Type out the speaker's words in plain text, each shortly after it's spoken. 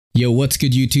Yo, what's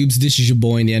good, YouTubes? This is your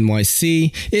boy in the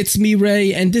NYC. It's me,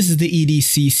 Ray, and this is the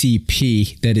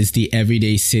EDCCP, that is the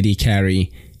Everyday City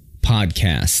Carry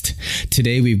podcast.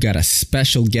 Today, we've got a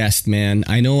special guest, man.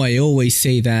 I know I always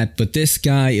say that, but this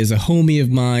guy is a homie of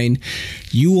mine.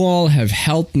 You all have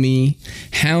helped me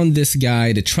hound this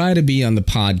guy to try to be on the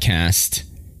podcast.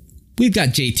 We've got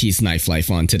JT's Knife Life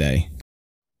on today.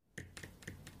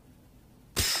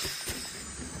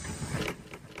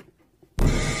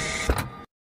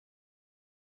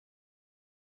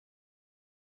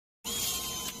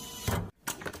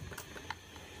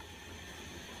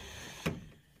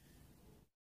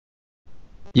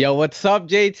 Yo, what's up,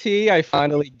 JT? I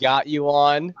finally got you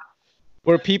on.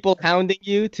 Were people hounding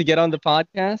you to get on the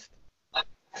podcast?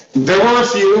 There were a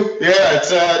few. Yeah,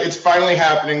 it's finally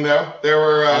happening, though. There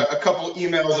were a couple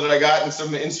emails that I got and some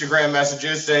Instagram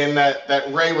messages saying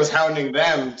that Ray was hounding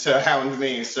them to hound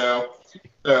me. So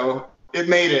it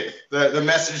made it. The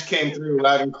message came through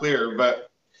loud and clear. But,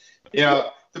 you know,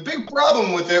 the big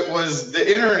problem with it was the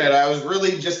internet. I was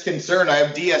really just concerned. I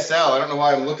have DSL. I don't know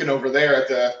why I'm looking over there at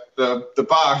the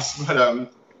box, but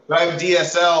I have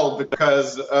DSL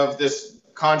because of this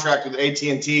contract with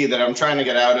AT&T that I'm trying to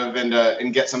get out of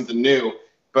and get something new.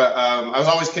 But I was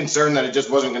always concerned that it just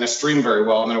wasn't going to stream very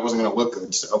well and that it wasn't going to look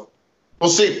good. So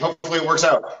we'll see. Hopefully it works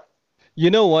out.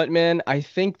 You know what, man? I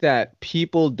think that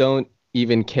people don't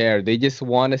even care. They just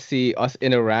want to see us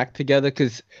interact together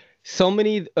because so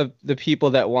many of the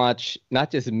people that watch, not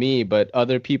just me, but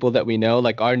other people that we know,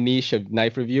 like our niche of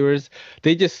knife reviewers,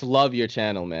 they just love your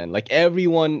channel, man. Like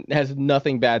everyone has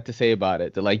nothing bad to say about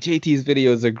it. They're like, JT's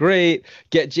videos are great.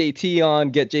 Get JT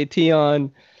on, get JT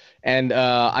on. And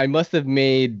I must have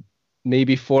made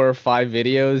maybe 4 or 5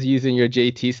 videos using your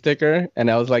JT sticker. And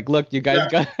I was like, look, you guys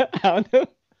got on him.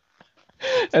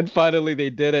 And finally they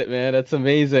did it, man. That's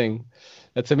amazing.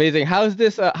 That's amazing.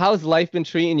 How's life been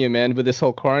treating you, man, with this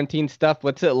whole quarantine stuff?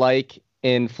 What's it like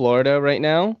in Florida right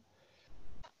now?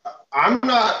 I'm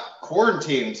not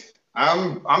quarantined.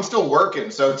 I'm still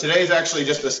working. So today's actually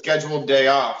just a scheduled day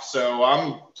off. So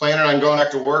I'm planning on going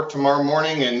back to work tomorrow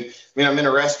morning. And I mean, I'm in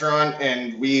a restaurant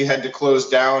and we had to close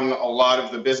down a lot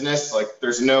of the business. Like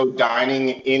there's no dining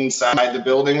inside the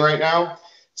building right now.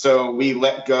 So we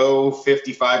let go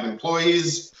 55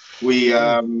 employees. We,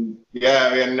 and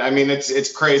I mean,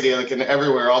 it's crazy. Like in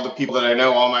everywhere, all the people that I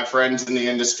know, all my friends in the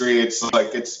industry, it's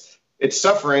like, it's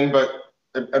suffering, but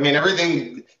I mean,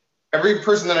 every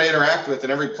person that I interact with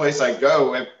and every place I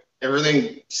go,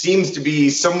 everything seems to be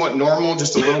somewhat normal,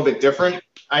 just a little bit different.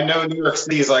 I know New York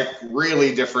City is like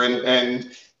really different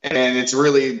and it's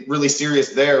really, really serious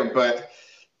there, but,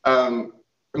 I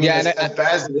mean, as bad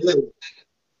as it is.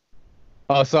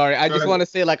 Oh, sorry. I just want to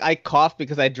say, like, I coughed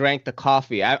because I drank the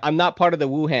coffee. I'm not part of the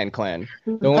Wuhan clan.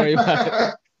 Don't worry about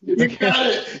it. You got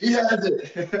it. He has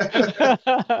it.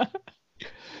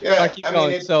 Yeah, I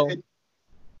mean,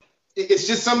 it's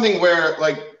just something where,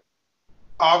 like,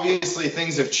 obviously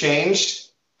things have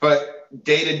changed, but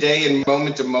day to day and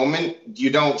moment to moment, you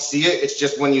don't see it. It's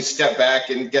just when you step back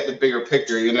and get the bigger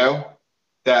picture, you know,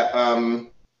 that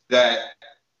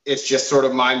it's just sort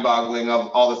of mind-boggling of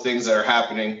all the things that are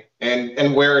happening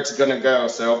and where it's going to go.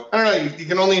 So I don't know, you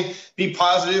can only be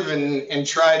positive and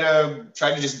try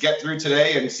to just get through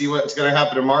today and see what's going to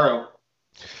happen tomorrow.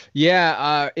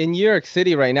 Yeah, in New York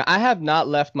City right now, I have not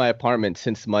left my apartment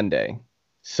since Monday.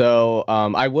 So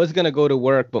I was going to go to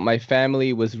work, but my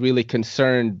family was really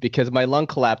concerned because my lung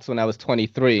collapsed when I was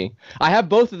 23. I have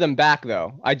both of them back,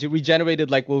 though. I regenerated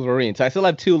like Wolverine. So I still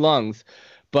have 2 lungs.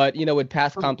 But, you know, with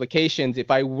past complications, if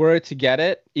I were to get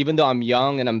it, even though I'm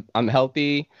young and I'm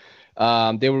healthy,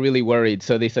 they were really worried.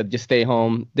 So they said, just stay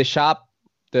home. The shop,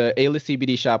 the A-List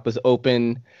CBD shop was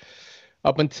open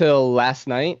up until last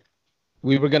night.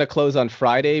 We were going to close on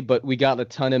Friday, but we got a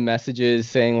ton of messages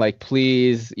saying, like,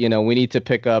 please, you know, we need to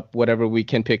pick up whatever we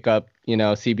can pick up, you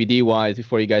know, CBD-wise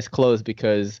before you guys close,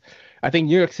 because I think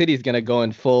New York City is going to go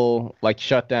in full, like,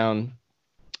 shutdown.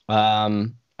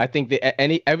 I think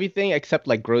everything except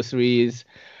like groceries,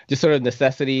 just sort of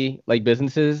necessity like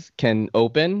businesses can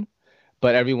open,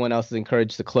 but everyone else is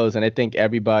encouraged to close. And I think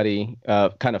everybody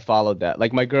kind of followed that.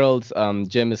 Like my girl's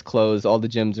gym is closed. All the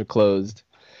gyms are closed.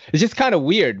 It's just kind of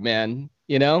weird, man.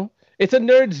 You know, it's a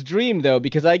nerd's dream, though,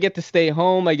 because I get to stay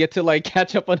home. I get to like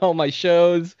catch up on all my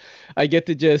shows. I get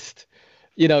to just,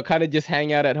 you know, kind of just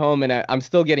hang out at home, and I'm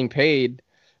still getting paid.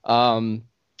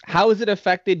 How has it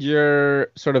affected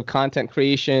your sort of content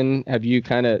creation? Have you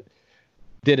kind of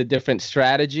did a different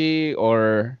strategy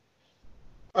or?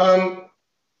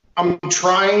 I'm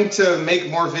trying to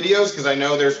make more videos because I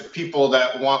know there's people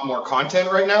that want more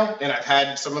content right now. And I've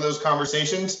had some of those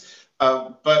conversations.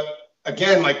 But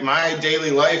again, like my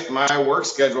daily life, my work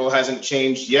schedule hasn't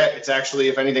changed yet. It's actually,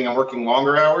 if anything, I'm working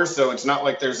longer hours. So it's not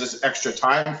like there's this extra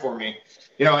time for me,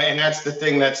 and that's the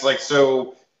thing that's like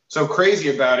so crazy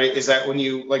about it is that when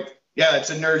you like, yeah, it's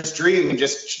a nerd's dream,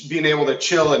 just being able to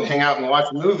chill and hang out and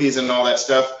watch movies and all that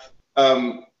stuff.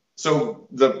 So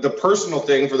the personal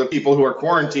thing for the people who are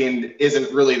quarantined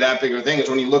isn't really that big of a thing. It's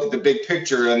when you look at the big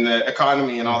picture and the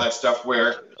economy and all that stuff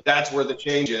where that's where the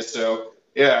change is. So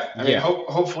yeah, I mean,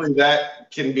 hopefully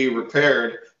that can be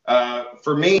repaired.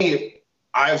 For me,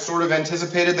 I've sort of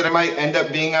anticipated that I might end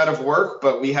up being out of work,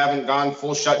 but we haven't gone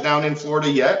full shutdown in Florida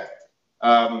yet.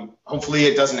 Hopefully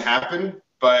it doesn't happen,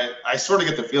 but I sort of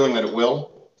get the feeling that it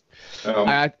will.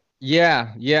 Yeah.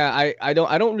 I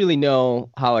don't really know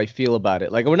how I feel about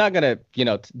it. Like, we're not gonna,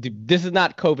 this is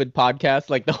not COVID podcast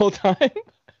like the whole time.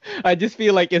 I just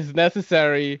feel like it's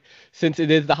necessary since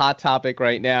it is the hot topic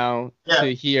right now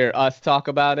to hear us talk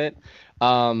about it.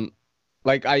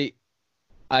 Like I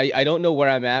don't know where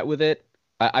I'm at with it.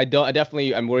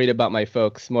 I'm worried about my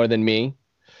folks more than me.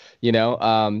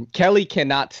 Kelly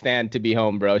cannot stand to be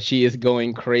home, bro. She is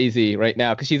going crazy right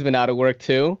now because she's been out of work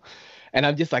too. And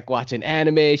I'm just like watching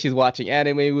anime. She's watching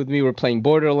anime with me. We're playing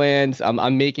Borderlands.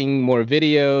 I'm making more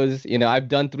videos. I've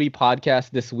done 3 podcasts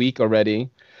this week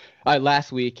already.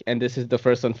 Last week, and this is the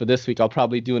first one for this week. I'll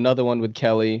probably do another one with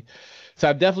Kelly. So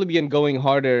I've definitely been going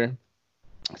harder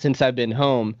since I've been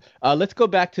home. Let's go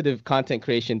back to the content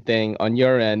creation thing on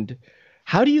your end.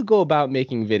 How do you go about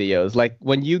making videos? Like,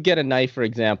 when you get a knife, for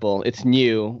example, it's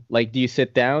new. Like, do you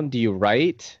sit down? Do you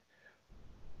write?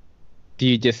 Do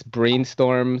you just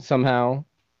brainstorm somehow?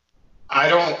 I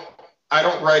don't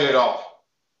write at all.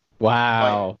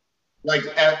 Wow. Like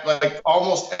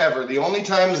almost ever. The only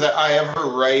times that I ever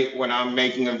write when I'm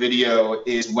making a video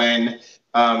is when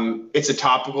it's a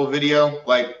topical video,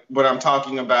 like when I'm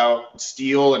talking about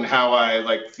steel and how I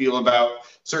like feel about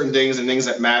certain things and things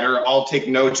that matter. I'll take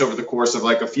notes over the course of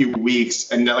like a few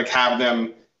weeks and like have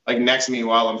them like next to me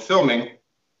while I'm filming,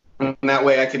 and that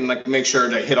way I can like make sure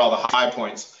to hit all the high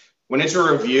points. When it's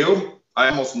a review, I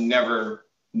almost never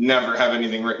have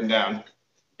anything written down.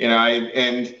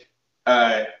 It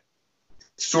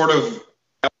sort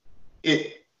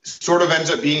of ends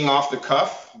up being off the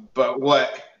cuff, but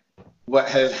what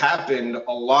has happened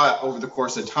a lot over the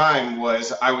course of time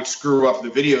was I would screw up the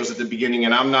videos at the beginning,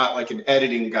 and I'm not like an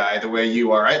editing guy the way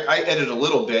you are. I edit a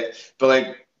little bit, but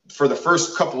like for the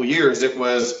first couple of years, it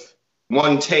was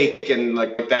one take and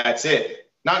like that's it.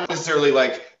 Not necessarily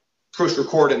like push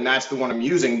record and that's the one I'm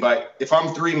using, but if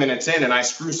I'm 3 minutes in and I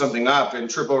screw something up and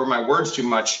trip over my words too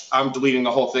much, I'm deleting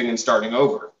the whole thing and starting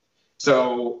over.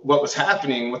 So what was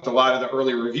happening with a lot of the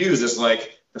early reviews is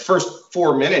like the first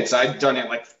 4 minutes, I'd done it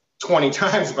like 20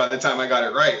 times by the time I got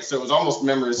it right. So it was almost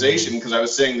memorization because I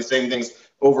was saying the same things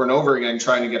over and over again,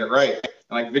 trying to get it right. And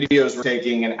like videos were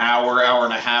taking an hour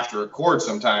and a half to record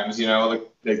sometimes, like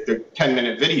the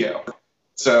 10-minute video.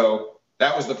 So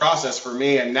that was the process for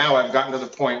me. And now I've gotten to the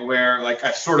point where like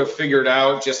I've sort of figured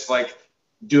out, just like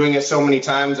doing it so many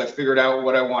times, I figured out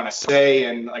what I want to say.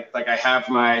 And like I have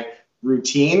my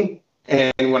routine.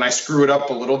 And when I screw it up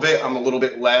a little bit, I'm a little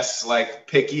bit less like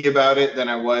picky about it than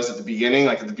I was at the beginning.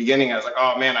 Like at the beginning, I was like,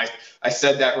 oh man, I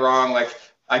said that wrong. Like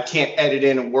I can't edit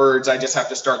in words. I just have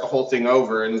to start the whole thing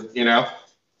over. And,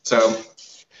 so.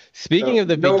 Speaking of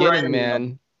the beginning,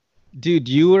 man, dude,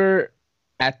 you were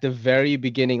at the very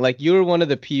beginning. Like you were one of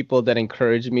the people that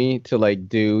encouraged me to like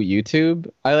do YouTube.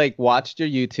 I like watched your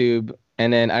YouTube,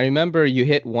 and then I remember you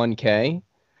hit 1K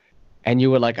and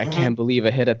you were like, I can't believe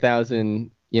I hit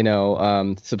 1,000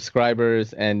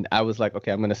 subscribers. And I was like,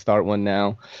 okay, I'm going to start one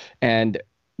now. And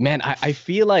man, I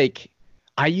feel like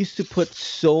I used to put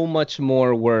so much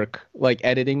more work, like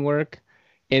editing work,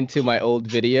 into my old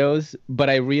videos, but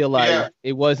I realized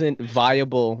it wasn't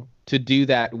viable to do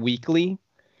that weekly.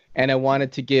 And I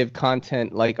wanted to give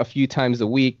content like a few times a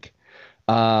week.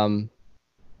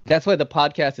 That's why the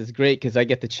podcast is great, because I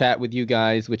get to chat with you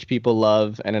guys, which people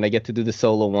love, and then I get to do the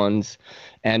solo ones.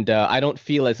 And I don't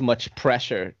feel as much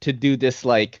pressure to do this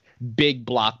like big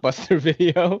blockbuster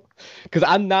video, because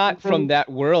I'm not from that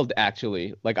world,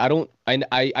 actually. Like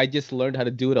I just learned how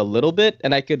to do it a little bit,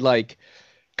 and I could like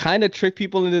kind of trick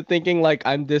people into thinking like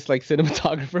I'm this like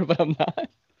cinematographer, but I'm not,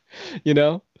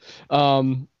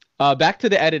 back to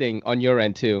the editing on your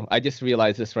end too. I just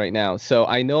realized this right now. So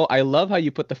I love how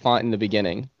you put the font in the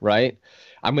beginning, right?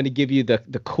 I'm going to give you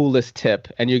the coolest tip,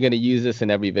 and you're going to use this in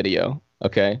every video.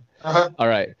 Okay. All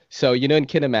right. So, in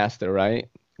KineMaster, right?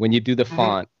 When you do the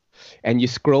font and you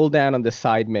scroll down on the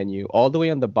side menu, all the way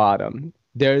on the bottom,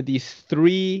 there are these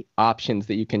 3 options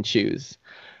that you can choose.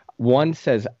 One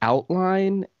says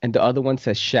outline and the other one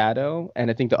says shadow,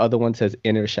 and I think the other one says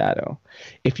inner shadow.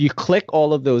 If you click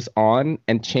all of those on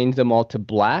and change them all to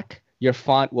black, your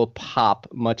font will pop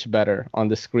much better on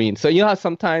the screen. So you know how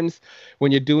sometimes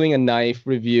when you're doing a knife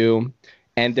review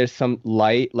and there's some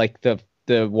light, like the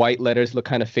white letters look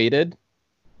kind of faded?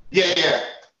 Yeah, yeah.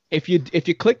 If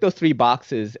you click those three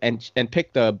boxes and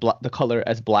pick the color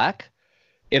as black,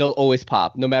 it'll always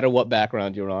pop no matter what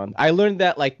background you're on. I learned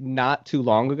that like not too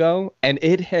long ago, and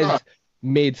it has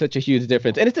made such a huge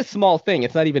difference. And it's a small thing.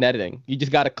 It's not even editing. You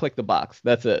just got to click the box.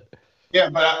 That's it. Yeah,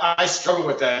 but I struggle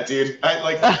with that, dude.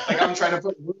 I'm trying to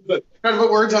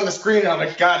put words on the screen, and I'm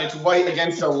like, God, it's white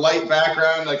against a light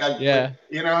background.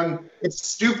 And it's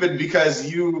stupid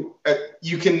because you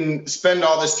can spend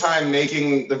all this time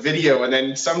making the video, and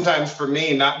then sometimes for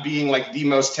me, not being like the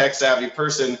most tech savvy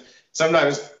person,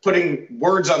 sometimes putting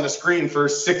words on the screen for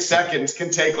 6 seconds can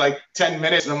take like 10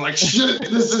 minutes. And I'm like, shit,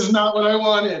 this is not what I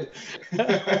wanted.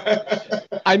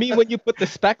 I mean, when you put the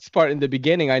specs part in the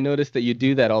beginning, I noticed that you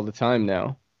do that all the time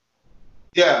now.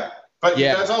 Yeah. But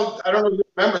that's all. I don't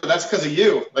remember. That's because of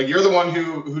you. Like, you're the one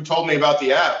who told me about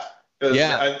the app.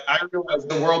 Yeah. I realized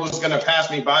the world was going to pass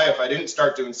me by if I didn't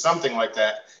start doing something like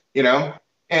that,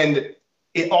 And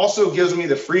it also gives me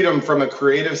the freedom from a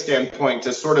creative standpoint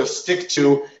to sort of stick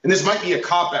to, and this might be a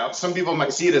cop-out. Some people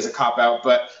might see it as a cop-out,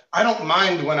 but I don't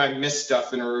mind when I miss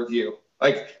stuff in a review.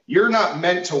 Like, you're not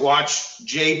meant to watch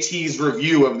JT's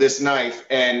review of this knife,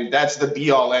 and that's the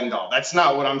be-all, end-all. That's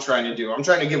not what I'm trying to do. I'm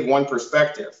trying to give one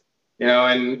perspective,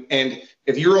 and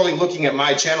if you're only looking at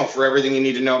my channel for everything you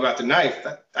need to know about the knife,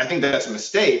 I think that's a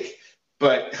mistake.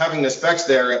 But having the specs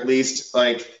there at least,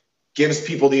 like, gives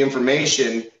people the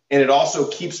information. And it also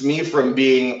keeps me from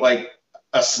being like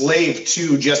a slave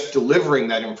to just delivering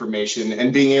that information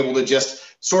and being able to just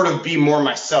sort of be more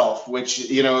myself, which,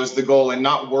 is the goal, and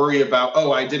not worry about,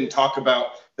 I didn't talk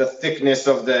about the thickness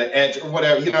of the edge or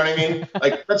whatever. You know what I mean?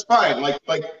 Like, that's fine.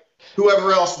 Like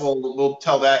whoever else will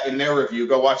tell that in their review,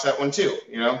 go watch that one too,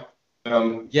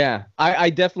 Yeah, I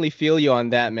definitely feel you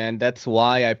on that, man. That's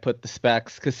why I put the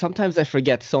specs, because sometimes I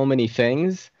forget so many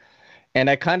things. And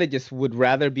I kind of just would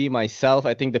rather be myself.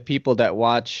 I think the people that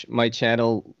watch my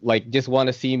channel, like, just want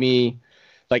to see me,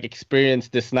 like, experience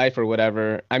this knife or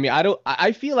whatever. I mean,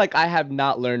 I feel like I have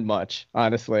not learned much,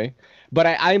 honestly, but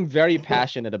I'm very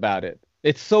passionate about it.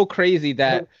 It's so crazy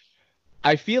that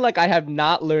I feel like I have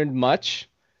not learned much,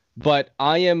 but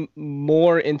I am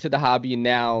more into the hobby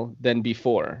now than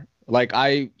before. Like,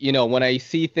 when I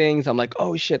see things, I'm like,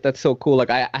 oh shit, that's so cool. Like,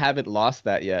 I haven't lost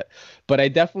that yet, but I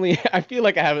feel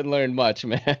like I haven't learned much,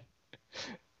 man.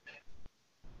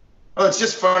 Well, it's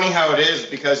just funny how it is,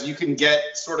 because you can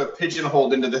get sort of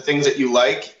pigeonholed into the things that you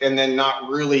like and then not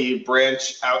really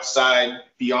branch outside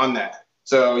beyond that.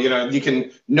 So, you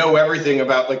can know everything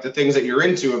about like the things that you're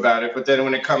into about it. But then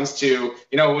when it comes to,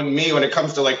 when it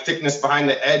comes to like thickness behind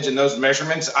the edge and those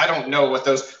measurements, I don't know what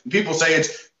those people say.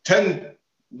 It's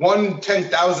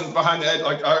 1/10,000th behind the edge.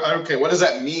 Like, okay, what does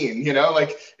that mean?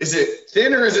 Like, is it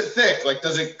thin or is it thick? Like,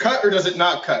 does it cut or does it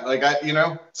not cut? Like,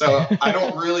 so I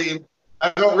don't really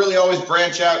always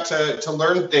branch out to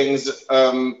learn things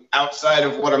outside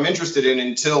of what I'm interested in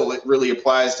until it really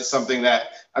applies to something that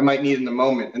I might need in the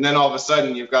moment. And then all of a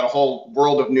sudden you've got a whole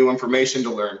world of new information to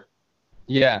learn.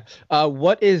 Yeah.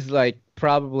 What is like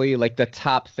probably like the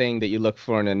top thing that you look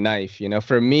for in a knife?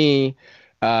 For me,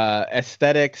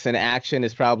 aesthetics and action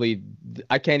is probably,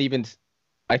 I can't even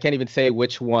say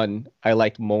which one I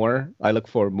like more. I look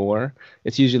for more.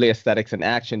 It's usually aesthetics and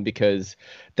action because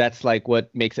that's like what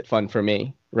makes it fun for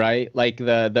me, right? Like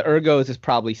the ergos is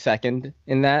probably second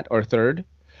in that, or third.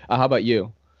 How about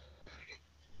you?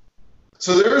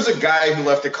 So there was a guy who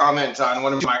left a comment on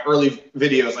one of my early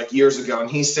videos like years ago, and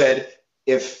he said,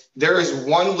 if there is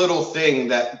one little thing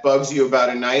that bugs you about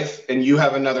a knife and you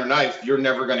have another knife, you're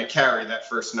never going to carry that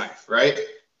first knife, right?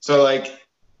 So like,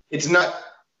 it's not,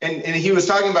 and he was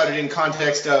talking about it in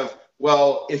context of,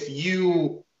 well, if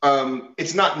you,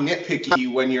 it's not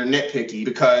nitpicky when you're nitpicky,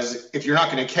 because if you're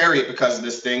not going to carry it because of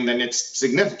this thing, then it's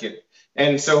significant.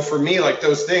 And so for me, like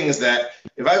those things that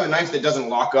if I have a knife that doesn't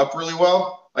lock up really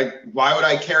well, like why would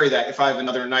I carry that if I have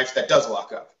another knife that does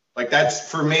lock up? Like that's,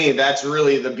 for me, that's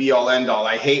really the be all end all.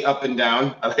 I hate up and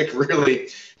down. I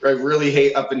really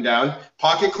hate up and down.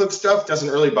 Pocket clip stuff doesn't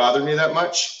really bother me that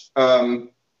much.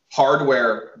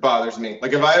 Hardware bothers me.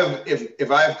 Like if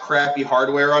I have crappy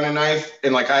hardware on a knife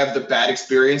and like I have the bad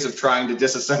experience of trying to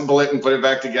disassemble it and put it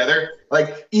back together,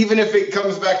 like even if it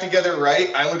comes back together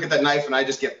right, I look at that knife and I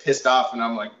just get pissed off and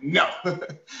I'm like, no.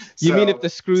 You mean if the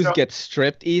screws get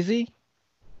stripped easy?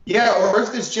 Yeah, or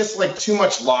if there's just like too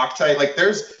much Loctite. Like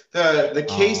there's The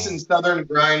Case and Southern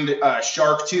Grind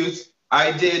Shark Tooth.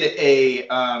 I did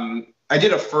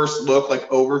a first look, like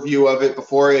overview of it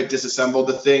before I had disassembled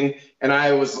the thing, and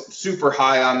I was super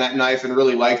high on that knife and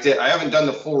really liked it. I haven't done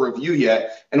the full review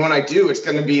yet, and when I do, it's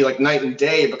going to be like night and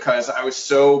day because I was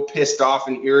so pissed off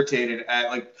and irritated at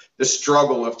like the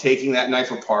struggle of taking that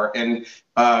knife apart and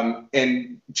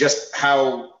just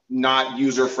how not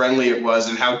user friendly it was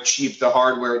and how cheap the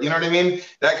hardware, you know what I mean?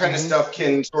 That kind of stuff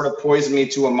can sort of poison me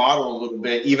to a model a little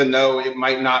bit, even though it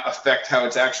might not affect how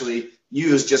it's actually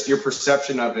used, just your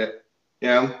perception of it, you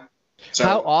know? So,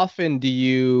 how often do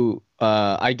you,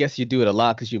 I guess you do it a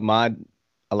lot because you mod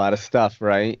a lot of stuff,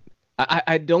 right?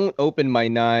 I don't open my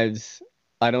knives.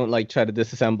 I don't like try to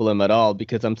disassemble them at all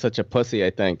because I'm such a pussy, I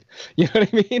think. You know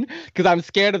what I mean? Because I'm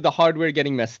scared of the hardware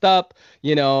getting messed up,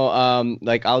 you know,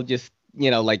 like I'll just, you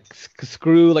know, like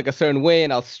screw like a certain way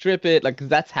and I'll strip it. Like, 'cause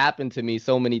that's happened to me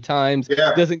so many times.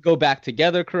 Yeah. It doesn't go back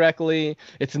together correctly.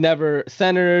 It's never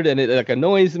centered and it like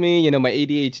annoys me. You know, my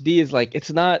ADHD is like,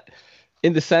 it's not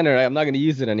in the center. I'm not going to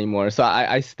use it anymore. So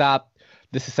I stopped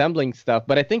disassembling stuff.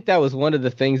 But I think that was one of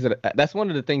the things that's one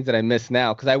of the things that I miss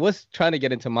now. 'Cause I was trying to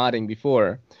get into modding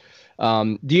before.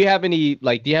 Do you have any,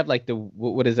 like, do you have like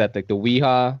what is that? Like the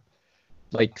Weehaw,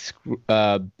 like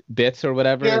bits or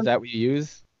whatever? Yeah. Is that what you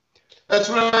use? that's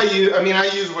what I use. I mean, I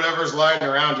use whatever's lying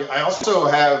around. I also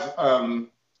have,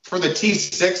 for the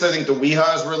T6, I think the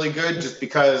Weehaw is really good just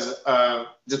because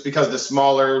the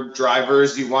smaller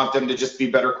drivers, you want them to just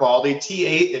be better quality.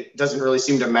 T8, it doesn't really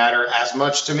seem to matter as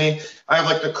much to me. I have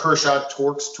like the Kershaw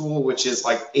Torx tool, which is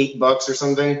like $8 or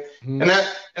something. And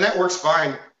that works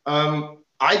fine.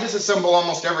 I disassemble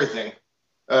almost everything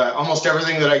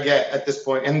that I get at this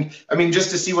point. And I mean,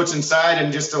 just to see what's inside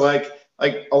and just to like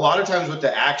a lot of times with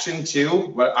the Action too,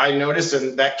 what I noticed,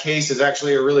 and that case is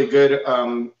actually a really good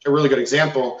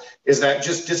example, is that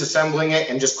just disassembling it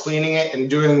and just cleaning it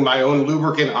and doing my own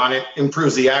lubricant on it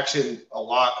improves the Action a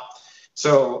lot.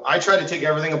 So I try to take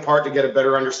everything apart to get a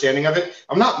better understanding of it.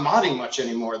 I'm not modding much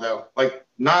anymore though, like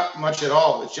not much at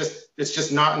all. It's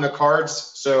just not in the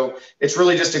cards. So it's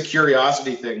really just a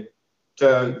curiosity thing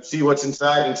to see what's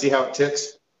inside and see how it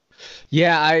ticks.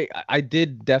 Yeah, I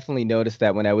did definitely notice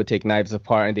that when I would take knives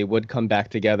apart and they would come back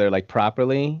together like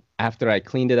properly after I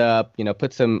cleaned it up, you know,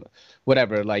 put some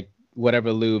whatever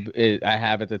lube I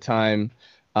have at the time.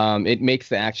 It makes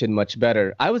the Action much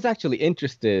better. I was actually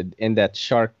interested in that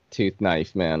shark tooth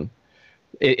knife, man.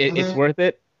 It's worth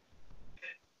it.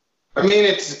 I mean,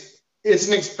 it's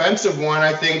an expensive one,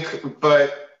 I think,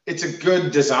 but it's a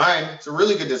good design. It's a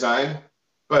really good design,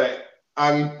 but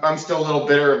I'm still a little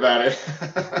bitter about it.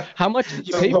 How much did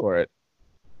you pay for it?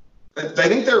 I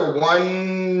think they're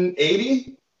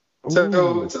 $180.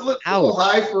 So it's a little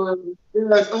high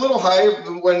it's a little high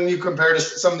when you compare to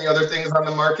some of the other things on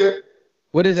the market.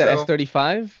 What is that?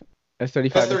 S35?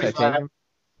 S35 is titanium?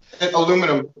 And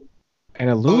aluminum. And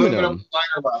aluminum.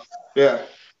 Liner lock. Yeah.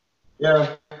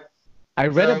 Yeah. I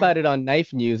read about it on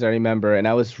Knife News, I remember, and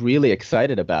I was really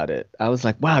excited about it. I was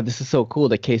like, wow, this is so cool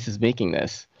that Case is making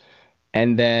this.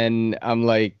 And then I'm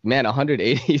like, man,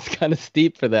 180 is kind of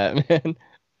steep for that, man.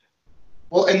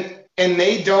 Well, and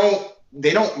they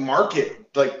don't market,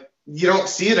 like you don't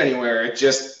see it anywhere.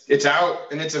 It's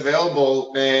out and it's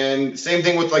available. And same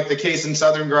thing with like the Case and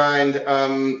Southern Grind,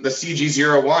 the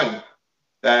CG01,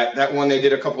 that one they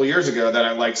did a couple years ago that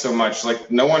I like so much. Like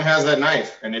no one has that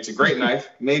knife, and it's a great knife.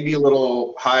 Maybe a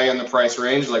little high on the price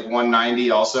range, like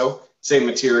 190 also, same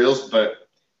materials, but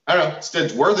I don't know,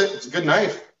 it's worth it. It's a good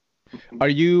knife. Were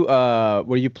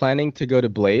you planning to go to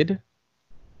Blade?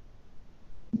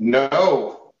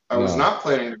 No, I was not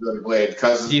planning to go to Blade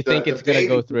because. Do you think it's going to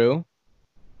go through?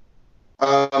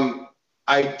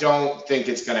 I don't think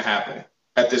it's going to happen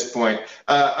at this point.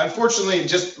 Unfortunately,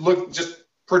 just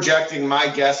projecting, my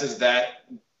guess is that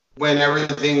when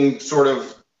everything sort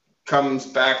of comes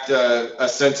back to a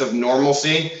sense of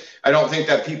normalcy, I don't think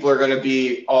that people are going to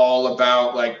be all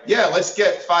about like, yeah, let's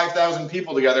get 5,000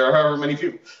 people together or however many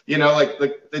people, you know,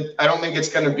 I don't think it's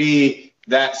going to be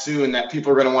that soon that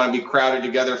people are going to want to be crowded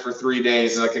together for 3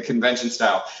 days, like a convention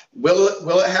style. Will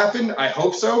it happen? I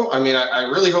hope so. I mean, I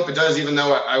really hope it does, even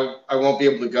though I won't be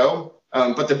able to go.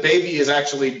 But the baby is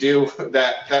actually due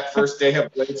that first day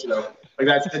of Blade Show. Like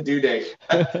that's the due date.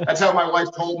 That's how my wife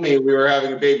told me we were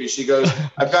having a baby. She goes,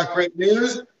 I've got great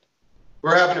news.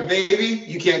 We're having a baby.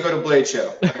 You can't go to Blade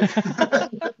Show.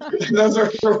 Those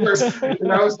are her words.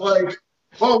 And I was like,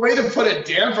 well, way to put a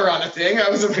damper on a thing. I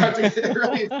was about to get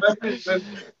really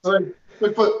excited.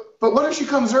 But what if she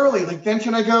comes early? Like, then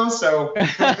can I go? So.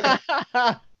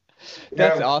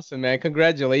 That's awesome, man.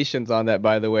 Congratulations on that,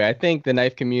 by the way. I think the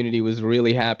knife community was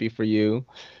really happy for you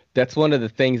That's one of the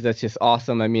things that's just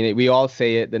awesome. I mean, we all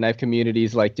say it. The knife community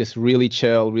is like just really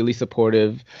chill, really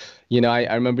supportive. You know,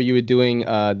 I remember you were doing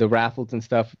the raffles and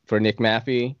stuff for Nick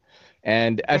Maffey.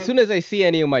 And as soon as I see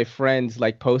any of my friends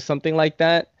like post something like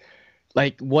that,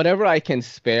 like whatever I can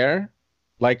spare,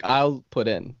 like I'll put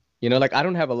in. You know, like I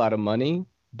don't have a lot of money,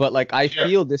 but like I Yeah.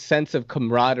 feel this sense of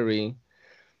camaraderie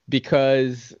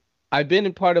because I've been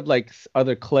in part of like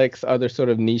other cliques, other sort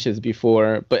of niches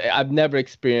before, but I've never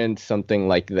experienced something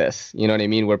like this. You know what I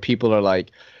mean? Where people are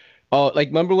like, oh, like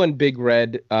remember when Big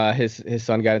Red, his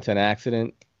son got into an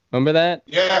accident? Remember that?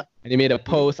 Yeah. And he made a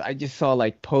post. I just saw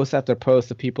like post after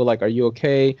post of people like, "Are you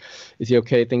okay? Is he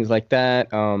okay?" Things like that.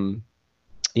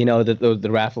 You know,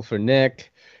 the raffle for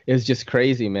Nick. It was just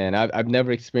crazy, man. I've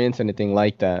never experienced anything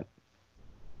like that.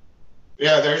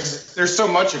 Yeah, there's so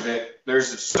much of it.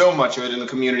 There's so much of it in the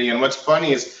community, and what's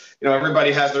funny is,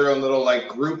 everybody has their own little like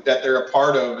group that they're a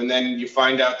part of, and then you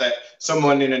find out that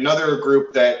someone in another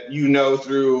group that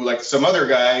through like some other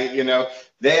guy,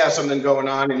 they have something going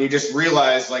on, and you just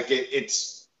realize like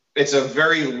it's a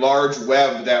very large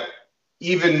web that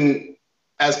even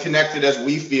as connected as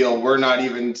we feel, we're not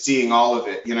even seeing all of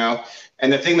it,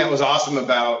 And the thing that was awesome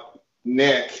about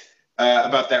Nick,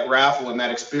 about that raffle and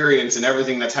that experience and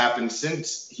everything that's happened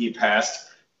since he passed,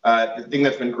 the thing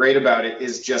that's been great about it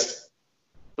is just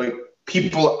like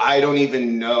people I don't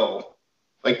even know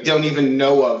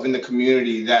of in the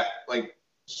community that like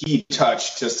he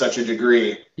touched to such a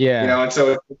degree. Yeah. And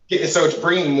so it's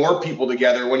bringing more people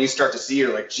together when you start to see,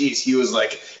 you're like, geez, he was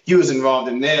involved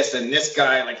in this, and this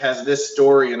guy like has this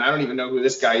story, and I don't even know who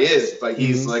this guy is, but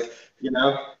he's like,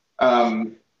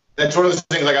 that's one of those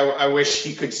things like I wish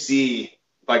he could see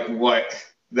like what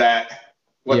that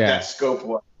scope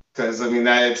was, because I mean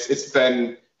that it's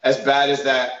been as bad as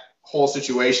that whole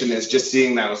situation is. Just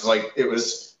seeing that was like, it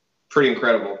was pretty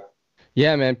incredible.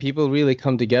 Yeah, man, people really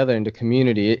come together in the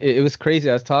community. It was crazy.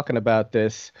 I was talking about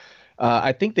this.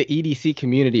 I think the EDC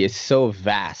community is so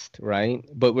vast, right?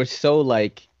 But we're so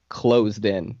like closed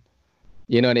in.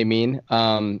 You know what I mean?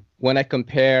 When I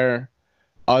compare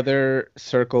other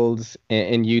circles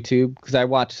in YouTube, because I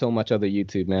watch so much other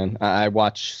YouTube, man. I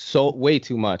watch way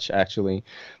too much actually.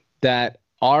 That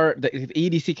the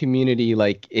EDC community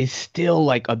like is still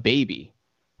like a baby,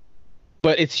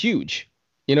 but it's huge.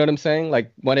 You know what I'm saying?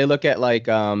 Like when I look at like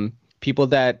people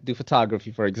that do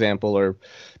photography, for example, or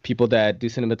people that do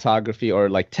cinematography, or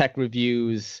like tech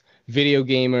reviews, video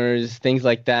gamers, things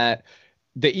like that.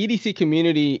 The EDC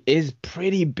community is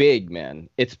pretty big, man.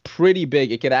 It's pretty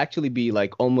big. It could actually be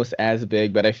like almost as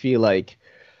big, but I feel like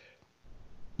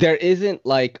there isn't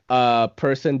like a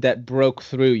person that broke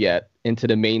through yet into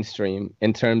the mainstream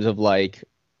in terms of like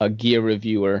a gear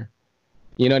reviewer.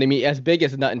 You know what I mean? As big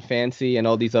as Nut and Fancy and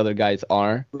all these other guys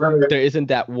are, there isn't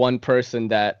that one person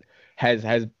that has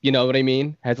you know what I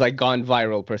mean? Has like gone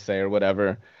viral per se or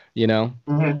whatever,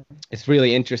 Mm-hmm. It's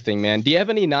really interesting, man. Do you have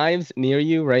any knives near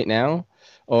you right now?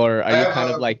 Or are you kind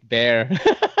of like bare?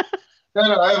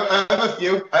 No, I have a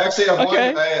few. I actually have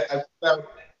Okay. one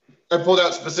I pulled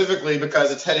out specifically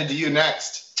because it's headed to you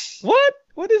next. What?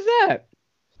 What is that?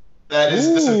 That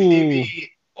is the Civivi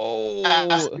Oh,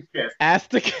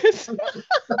 Asticus.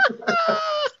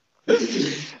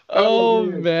 Oh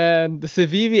man, the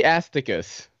Civivi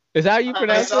Asticus. Is that how you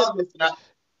pronounce it?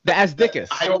 The Asticus.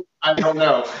 I don't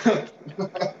know.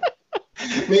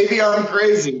 Maybe I'm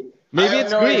crazy. Maybe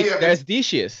it's Greek. There's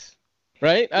Decius,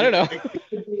 right? I don't know.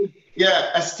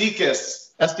 Yeah,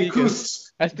 Asticus.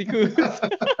 Asticus. Asticus.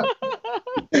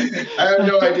 I have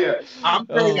no idea. I'm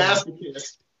saying Oh.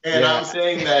 Asticus, and Yeah. I'm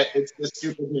saying that it's the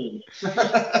stupid name.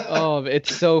 Oh,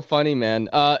 it's so funny, man.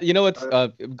 You know what's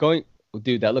going?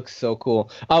 Dude, that looks so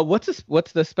cool. What's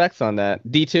the specs on that?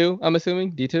 D2, I'm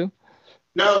assuming? D2?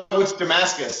 No, it's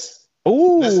Damascus.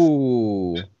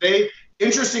 Ooh.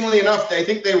 Interestingly enough, I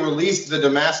think they released the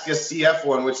Damascus CF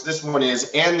one, which this one is,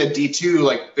 and the D2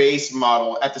 like base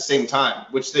model at the same time,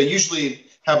 which they usually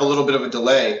have a little bit of a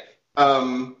delay.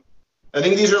 I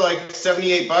think these are like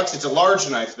 $78. It's a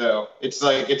large knife though. It's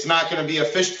like, it's not going to be a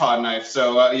fish pod knife,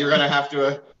 so you're going to have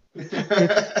to. I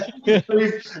think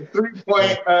it's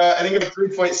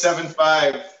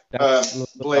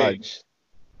 3.75 blade.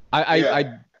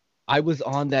 I was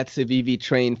on that Civivi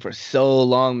train for so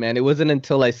long, man. It wasn't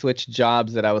until I switched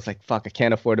jobs that I was like, fuck, I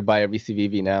can't afford to buy every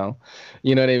Civivi now.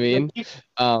 You know what I mean?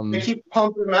 They keep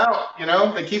pumping them out,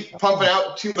 They keep pumping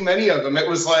out too many of them. It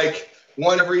was like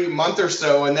one every month or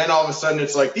so, and then all of a sudden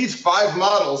it's like, these 5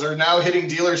 models are now hitting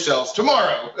dealer shelves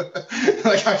tomorrow.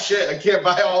 Like, oh shit, I can't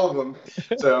buy all of them.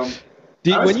 So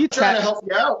when you trying to help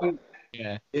you out.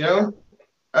 Yeah.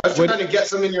 I was trying to get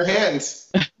some in your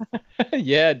hands.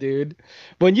 Yeah, dude.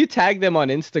 When you tag them on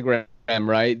Instagram,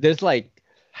 right? There's like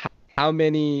how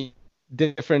many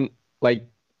different like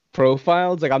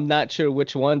profiles? Like I'm not sure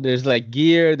which one. There's like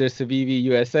gear, there's Civivi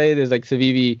USA, there's like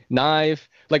Civivi knife.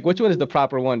 Like which one is the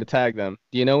proper one to tag them?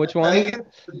 Do you know which one? I think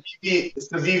it's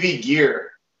the VV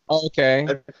gear. Okay.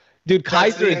 Dude,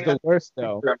 Kaiser is the worst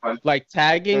though. Like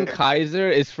tagging Kaiser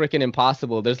is freaking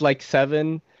impossible. There's like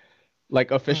 7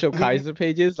 like official Kaiser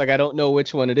pages. Like I don't know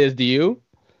which one it is. Do you?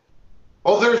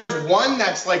 Well, there's one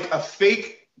that's like a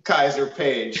fake Kaiser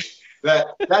page.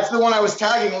 That's the one I was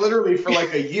tagging literally for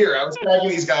like a year. I was tagging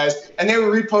these guys, and they were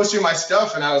reposting my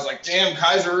stuff, and I was like, "Damn,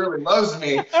 Kaiser really loves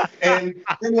me." And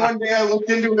then one day I looked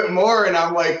into it more, and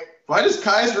I'm like, "Why does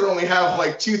Kaiser only have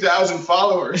like 2,000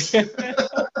 followers?"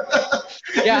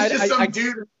 Yeah, it's just some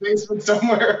dude in the basement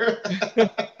somewhere.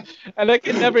 And I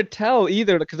can never tell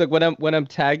either, because like when I'm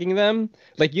tagging them,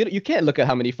 like you can't look at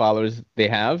how many followers they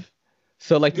have.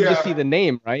 So like you just see the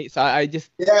name, right? So I just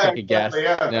take a guess.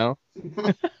 Yeah. You know?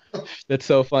 That's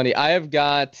so funny. I have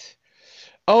got.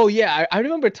 Oh yeah, I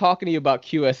remember talking to you about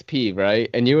QSP, right?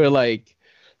 And you were like,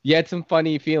 you had some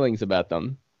funny feelings about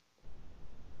them.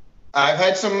 I've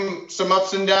had some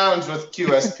ups and downs with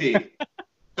QSP.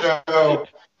 So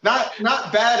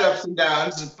not bad ups and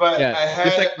downs, but I had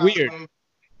it's like weird.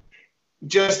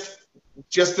 Just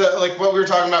like what we were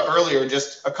talking about earlier,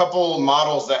 just a couple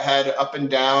models that had up and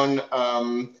down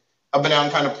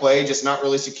kind of play, just not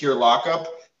really secure lockup.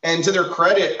 And to their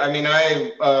credit, I mean,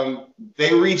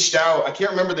 they reached out. I can't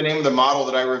remember the name of the model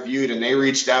that I reviewed, and they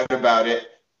reached out about it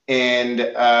and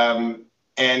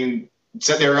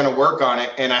said they were going to work on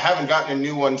it. And I haven't gotten a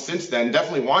new one since then.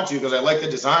 Definitely want to because I like the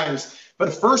designs. But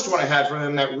the first one I had from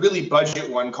them, that really budget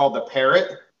one called the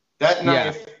Parrot, that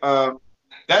knife,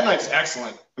 that knife's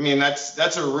excellent. I mean,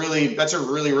 that's a really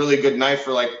good knife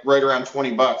for like right around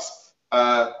 $20.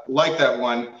 Like that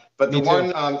one, but the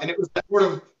one, and it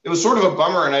was sort of a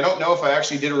bummer, and I don't know if I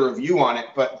actually did a review on it,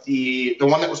 but the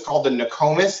one that was called the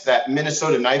Nokomis, that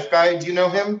Minnesota knife guy, do you know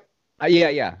him?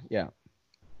 Yeah.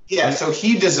 Yeah, so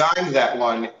he designed that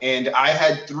one, and I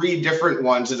had 3 different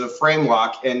ones as a frame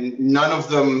lock, and none of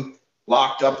them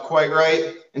locked up quite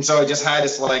right. And so I just had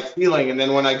this like feeling. And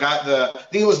then when I got I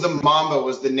think it was the Mamba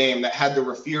was the name that had the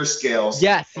Raffier scales.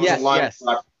 Yes. That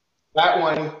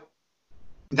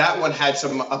one had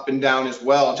some up and down as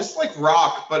well, just like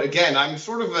rock. But again, I'm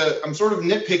sort of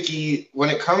nitpicky when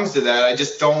it comes to that. I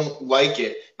just don't like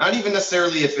it. Not even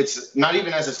necessarily not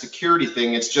even as a security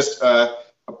thing. It's just a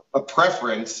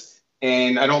preference,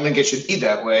 and I don't think it should be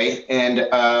that way. And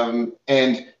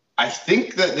I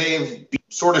think that they've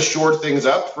sort of shored things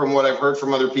up from what I've heard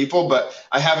from other people, but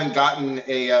I haven't gotten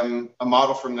a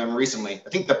model from them recently. I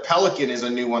think the Pelican is a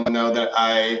new one though that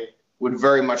I would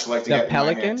very much like to get. The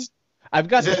Pelican? I've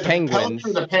got the Penguin.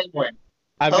 The Penguin.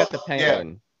 I've got the Penguin.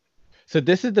 Yeah. So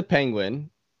this is the Penguin,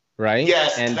 right?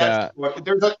 Yes. And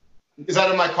is that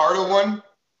a micarta one?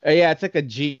 Yeah, it's like a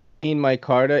Gene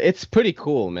micarta. It's pretty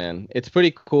cool, man. It's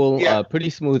pretty cool. Yeah. Pretty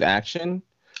smooth action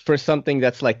for something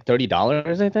that's like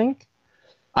 $30, I think.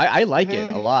 I like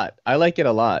it a lot. I like it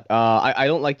a lot. I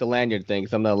don't like the lanyard thing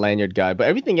because I'm not a lanyard guy, but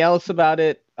everything else about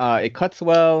it, it cuts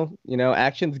well. You know,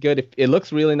 action's good. It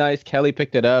looks really nice. Kelly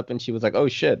picked it up and she was like, "Oh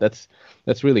shit, that's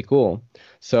really cool."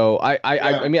 So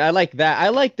I mean, I like that. I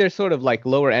like their sort of like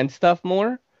lower end stuff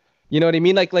more. You know what I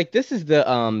mean? Like this is the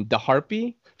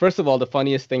Harpy. First of all, the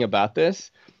funniest thing about this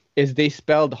is they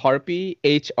spelled Harpy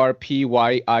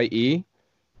HRPYIE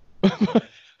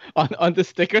on the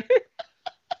sticker.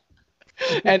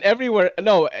 And everywhere,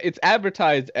 no, it's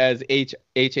advertised as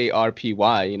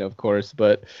HARPY, you know, of course,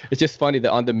 but it's just funny that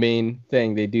on the main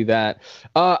thing they do that.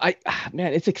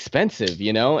 Man, it's expensive,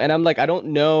 you know, and I'm like, I don't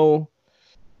know.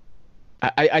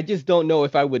 I just don't know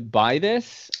if I would buy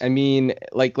this. I mean,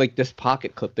 like this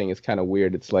pocket clip thing is kind of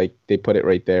weird. It's like they put it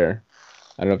right there.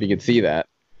 I don't know if you can see that,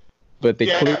 but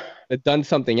they've done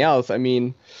something else. I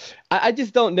mean, I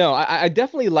just don't know. I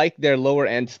definitely like their lower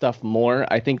end stuff more.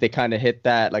 I think they kind of hit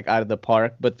that like out of the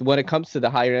park. But when it comes to the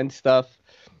higher end stuff,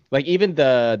 like even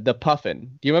the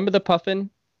Puffin. Do you remember the Puffin?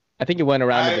 I think it went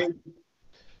around.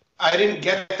 I didn't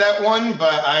get that one,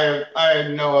 but I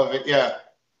know of it. Yeah.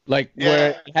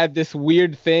 Where it had this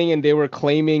weird thing, and they were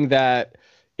claiming that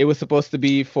it was supposed to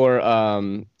be for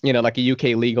you know, like a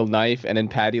UK legal knife, and then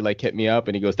Patty like hit me up,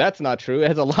 and he goes, "That's not true. It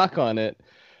has a lock on it."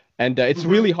 And it's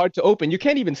really hard to open. You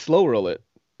can't even slow roll it.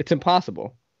 It's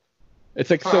impossible. It's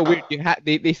like so weird.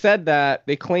 They said that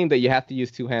they claimed that you have to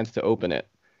use 2 hands to open it.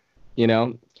 You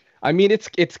know, I mean,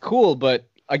 it's cool, but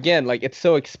again, like it's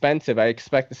so expensive. I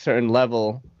expect a certain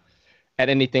level at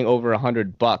anything over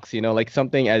 $100. You know, like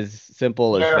something as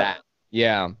simple as that.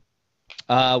 Yeah.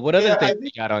 What other Yeah, things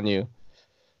you got on you?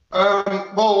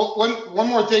 well, one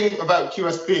more thing about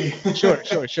QSP. Sure,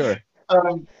 sure, sure.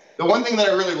 The one thing that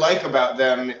I really like about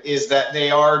them is that they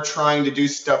are trying to do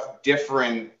stuff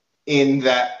different in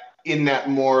that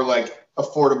more like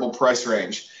affordable price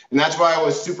range. And that's why I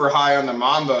was super high on the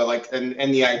Mamba, like and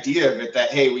the idea of it that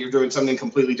hey, we are doing something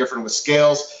completely different with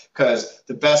scales because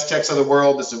the best techs of the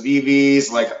world, the Savivis,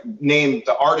 like name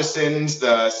the Artisans,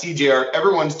 the CJR,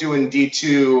 everyone's doing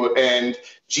D2 and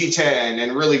G10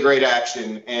 and really great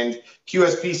action. And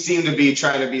QSP seemed to be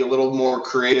trying to be a little more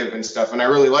creative and stuff, and I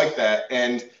really like that.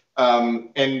 And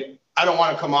I don't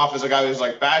want to come off as a guy who's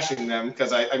like bashing them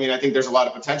because I mean I think there's a lot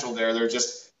of potential there. There's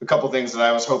just a couple things that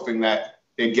I was hoping that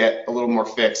they'd get a little more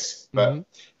fixed. But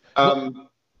the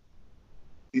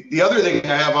other thing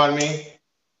I have on me,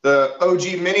 the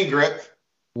OG mini grip.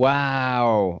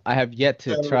 Wow, I have yet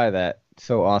to try that.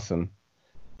 So awesome.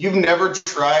 You've never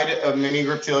tried a mini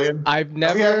Griptilian? I've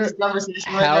never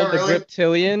held a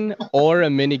Griptilian or a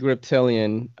mini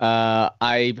Griptilian.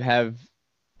 I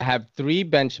have 3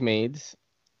 Benchmades.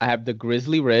 I have the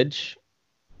Grizzly Ridge.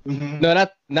 No,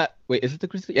 not. Wait, is it the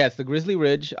Grizzly? Yeah, it's the Grizzly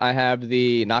Ridge. I have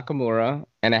the Nakamura,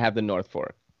 and I have the North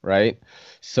Fork. Right.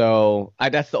 So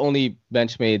that's the only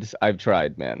Benchmades I've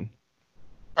tried, man.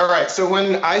 All right. So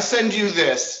when I send you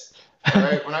this, all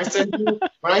right, when I send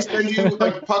you,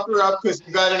 like pucker up because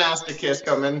you got an Astakiss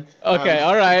coming. Okay.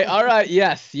 All right.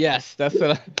 Yes. That's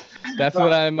what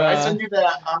I'm. When I send you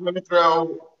that, I'm gonna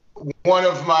throw one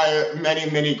of my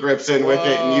many grips in with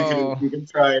it, and you can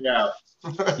try it out.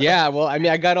 Yeah, well, I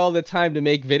mean, I got all the time to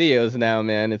make videos now,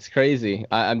 man. It's crazy.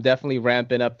 I'm definitely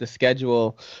ramping up the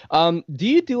schedule. Do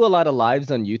you do a lot of lives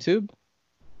on YouTube?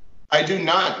 I do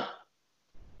none.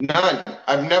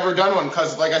 I've never done one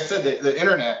because, like I said, the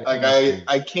internet. Like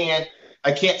I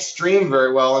can't stream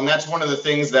very well, and that's one of the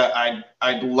things that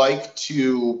I'd like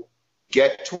to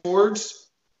get towards.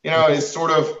 Is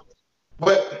sort of,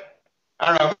 but I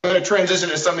don't know. I'm going to transition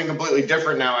to something completely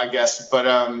different now, I guess. But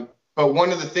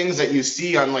one of the things that you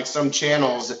see on like some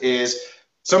channels is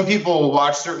some people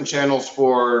watch certain channels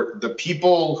for the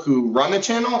people who run the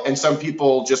channel, and some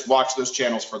people just watch those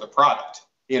channels for the product.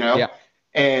 Yeah.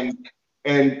 And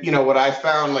what I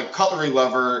found, like Cutlery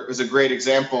Lover is a great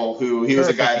example. He was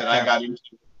a guy that I got into.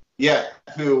 Yeah.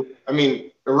 Who, I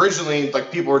mean, originally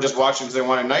like people were just watching because they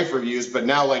wanted knife reviews, but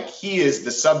now like he is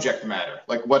the subject matter,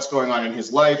 like what's going on in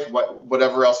his life,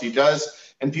 whatever else he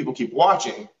does, and people keep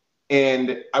watching.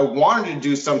 And I wanted to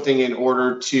do something in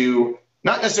order to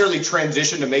not necessarily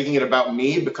transition to making it about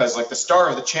me, because like the star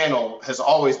of the channel has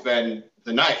always been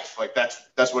the knife. Like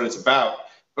that's what it's about.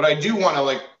 But I do want to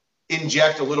like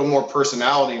inject a little more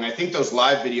personality. And I think those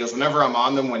live videos, whenever I'm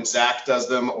on them, when Zach does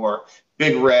them or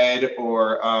Big Red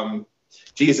or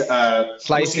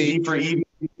Slicey for Eve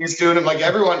is doing them, like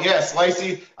everyone, yeah,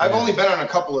 Slicey. I've only been on a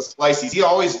couple of Sliceys. He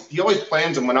always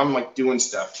plans them when I'm like doing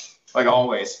stuff, like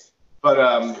always. But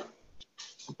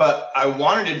I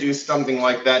wanted to do something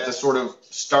like that to sort of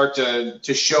start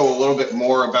to show a little bit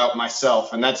more about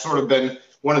myself. And that's sort of been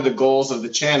one of the goals of the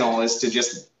channel, is to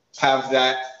just have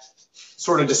that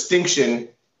sort of distinction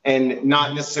and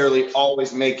not necessarily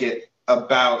always make it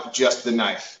about just the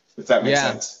knife, if that makes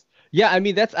sense. Yeah, I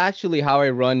mean, that's actually how I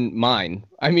run mine.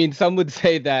 I mean, some would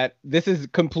say that this is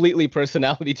completely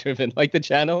personality driven, like the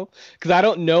channel, because I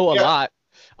don't know a lot.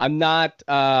 I'm not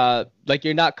like,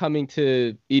 you're not coming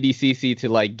to EDCC to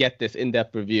like get this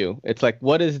in-depth review. It's like,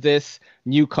 what is this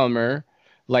newcomer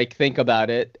like? Think about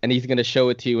it, and he's gonna show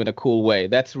it to you in a cool way.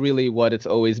 That's really what it's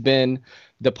always been.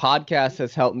 The podcast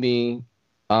has helped me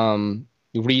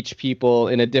reach people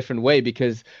in a different way,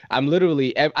 because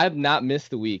I've not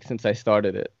missed a week since I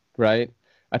started it. Right?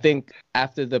 I think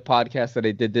after the podcast that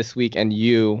I did this week and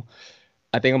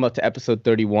I think I'm up to episode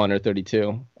 31 or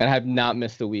 32, and I have not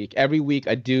missed a week. Every week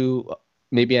I do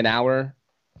maybe an hour,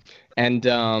 and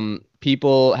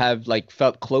people have like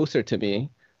felt closer to me.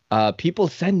 People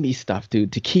send me stuff,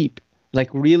 dude, to keep. Like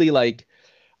really, like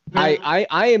I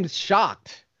am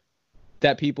shocked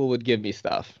that people would give me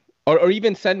stuff, or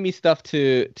even send me stuff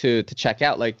to check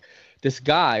out. Like this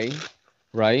guy,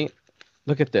 right?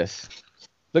 Look at this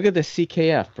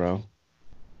CKF, bro.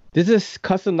 This is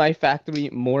Custom Knife Factory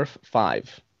Morph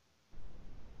 5.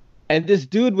 And this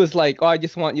dude was like, oh, I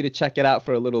just want you to check it out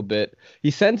for a little bit. He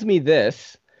sends me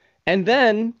this, and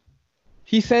then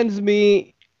he sends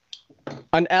me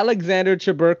an Alexander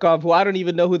Cheburkov, who I don't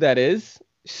even know who that is,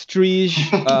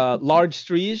 Striege, large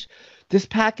Striege. This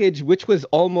package, which was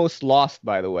almost lost,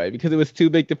 by the way, because it was too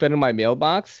big to fit in my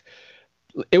mailbox,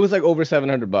 it was like over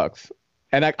 $700.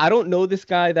 And I don't know this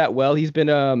guy that well. He's been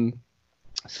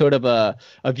sort of a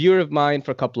viewer of mine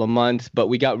for a couple of months, but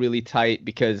we got really tight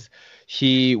because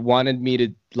he wanted me to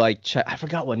like check. I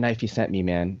forgot what knife he sent me,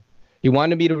 man. He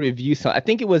wanted me to review some. I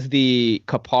think it was the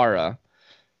Kapara,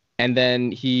 and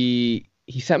then he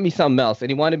sent me something else, and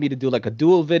he wanted me to do like a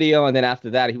dual video, and then after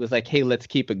that he was like, "Hey, let's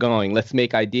keep it going. Let's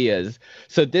make ideas."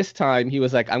 So this time he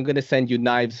was like, "I'm gonna send you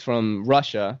knives from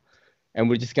Russia." And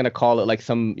we're just gonna call it like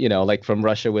some, like from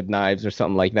Russia with knives or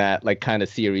something like that, like kind of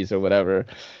series or whatever.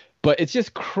 But it's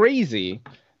just crazy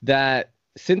that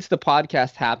since the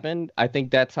podcast happened, I think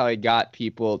that's how I got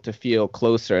people to feel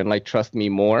closer and like trust me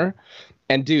more.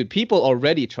 And dude, people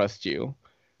already trust you.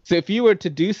 So if you were to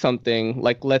do something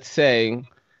like, let's say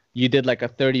you did like a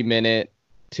 30-minute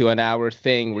to an hour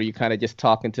thing where you kind of just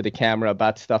talk into the camera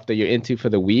about stuff that you're into for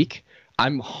the week,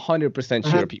 I'm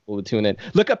 100% sure people would tune in.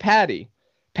 Look at Patty.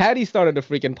 Patty started a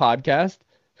freaking podcast.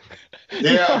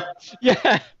 Yeah.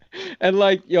 Yeah. And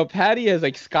like, Patty has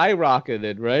like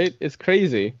skyrocketed, right? It's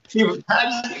crazy. See, but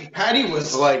Patty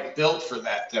was like built for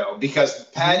that though, because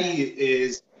Patty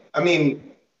is, I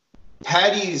mean,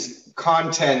 Patty's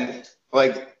content,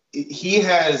 like he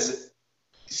has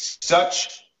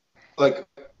such like,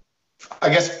 I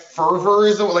guess fervor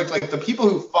is like the people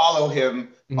who follow him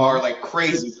are like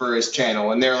crazy for his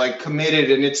channel, and they're like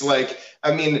committed, and it's like,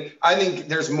 I mean, I think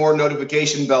there's more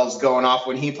notification bells going off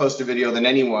when he posts a video than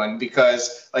anyone,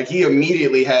 because like he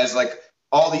immediately has like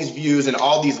all these views and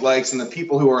all these likes, and the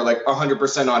people who are like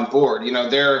 100% on board,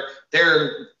 they're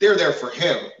there for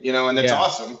him, and that's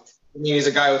awesome. I mean, he's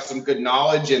a guy with some good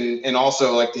knowledge, and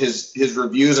also like his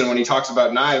reviews, and when he talks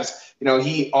about knives,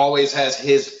 he always has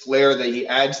his flair that he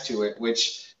adds to it,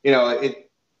 which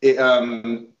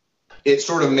it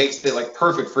sort of makes it like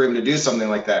perfect for him to do something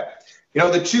like that.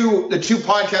 The two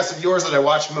podcasts of yours that I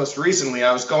watched most recently,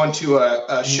 I was going to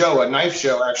a knife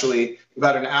show actually,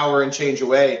 about an hour and change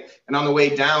away. And on the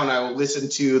way down, I will listen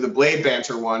to the Blade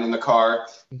Banter one in the car.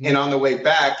 And on the way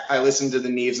back, I listened to the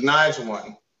Neves Knives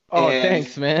one. Oh, and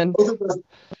thanks, man.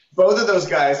 Both of those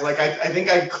guys, like I think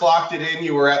I clocked it in.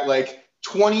 You were at like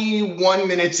 21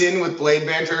 minutes in with Blade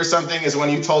Banter or something is when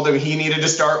you told him he needed to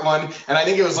start one. And I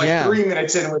think it was like 3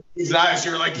 minutes in with these knives.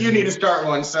 You were like, you need to start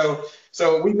one. So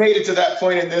we made it to that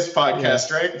point in this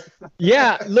podcast, right?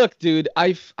 Yeah, look, dude,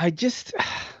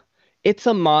 it's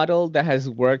a model that has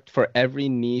worked for every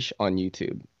niche on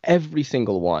YouTube, every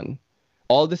single one.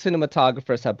 All the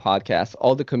cinematographers have podcasts,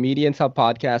 all the comedians have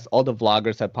podcasts, all the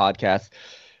vloggers have podcasts.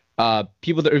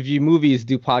 People that review movies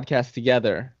do podcasts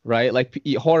together, right? Like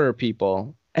horror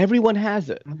people. Everyone has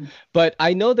it. But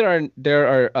I know there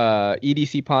are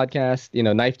EDC podcasts,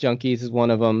 Knife Junkies is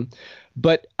one of them.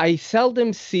 But I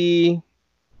seldom see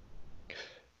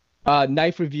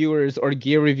knife reviewers or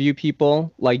gear review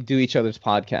people like do each other's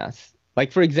podcasts.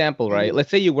 Like, for example, right? Let's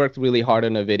say you worked really hard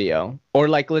on a video, or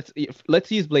like let's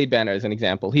use Blade Banter as an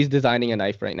example. He's designing a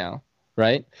knife right now,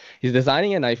 right? He's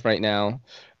designing a knife right now.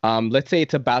 Let's say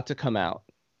it's about to come out.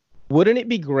 Wouldn't it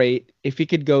be great if he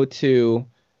could go to,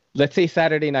 let's say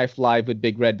Saturday Night Live with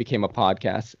Big Red became a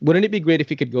podcast. Wouldn't it be great if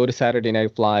he could go to Saturday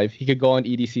Night Live? He could go on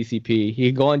EDCCP. He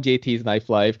could go on JT's Knife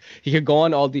Live. He could go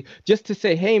on just to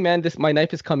say, hey man, my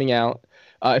knife is coming out.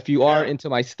 If you are into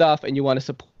my stuff and you want to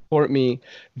support me,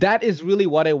 that is really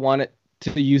what I wanted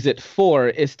to use it for,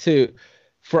 is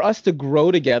for us to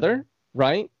grow together,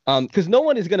 right? Because no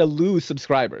one is going to lose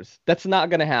subscribers. That's not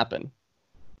going to happen.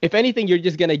 If anything, you're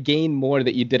just going to gain more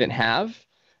that you didn't have.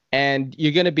 And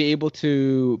you're going to be able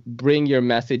to bring your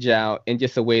message out in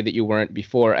just a way that you weren't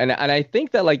before. And I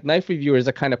think that like knife reviewers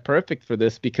are kind of perfect for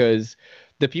this, because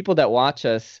the people that watch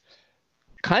us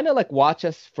kind of like watch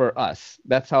us for us.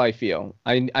 That's how I feel.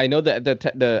 I know that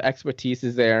the expertise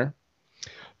is there,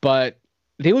 but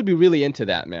they would be really into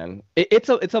that, man. It's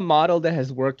a model that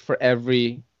has worked for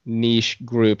every niche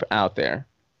group out there,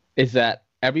 is that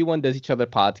everyone does each other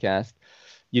podcast.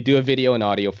 You do a video and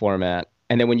audio format.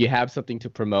 And then when you have something to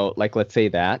promote, like let's say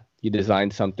that you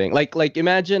design something like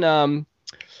imagine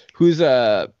who's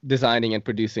designing and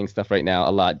producing stuff right now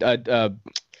a lot.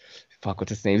 What's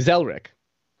his name? Zelric.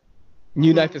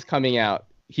 New knife is coming out.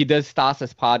 He does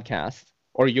Stas's podcast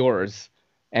or yours,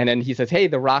 and then he says, "Hey,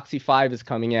 the Roxy 5 is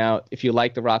coming out. If you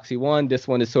like the Roxy 1, this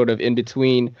one is sort of in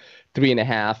between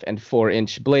 3.5 and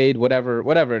 4-inch blade,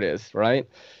 whatever it is, right?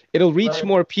 It'll reach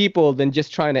more people than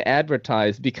just trying to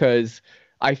advertise, because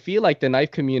I feel like the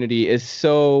knife community is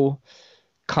so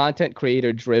content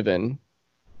creator driven,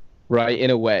 right? In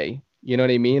a way, you know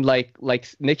what I mean? Like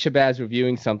Nick Shabazz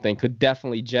reviewing something could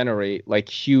definitely generate like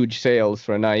huge sales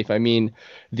for a knife. I mean,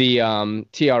 the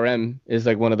TRM is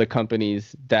like one of the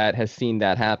companies that has seen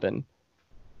that happen.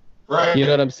 Right. You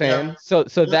know what I'm saying? Yeah.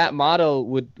 So that model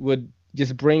would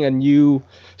just bring a new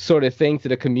sort of thing to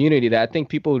the community that I think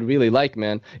people would really like,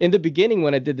 man. In the beginning,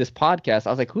 when I did this podcast, I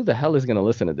was like, who the hell is going to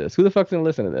listen to this? Who the fuck's going to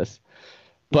listen to this?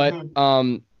 But,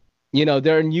 you know,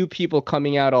 there are new people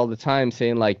coming out all the time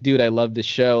saying like, dude, I love this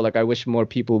show. Like, I wish more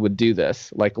people would do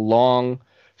this, like long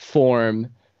form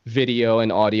video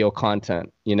and audio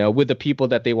content, you know, with the people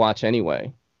that they watch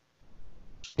anyway.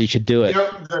 You should do it. You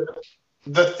know,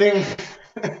 the thing,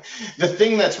 the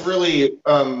thing that's really,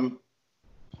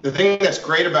 the thing that's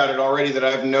great about it already that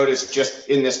I've noticed just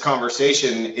in this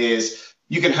conversation is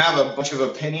you can have a bunch of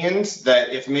opinions that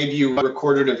if maybe you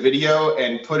recorded a video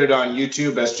and put it on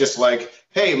YouTube as just like,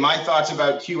 hey, my thoughts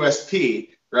about QSP,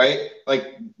 right?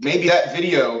 Like maybe that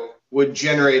video would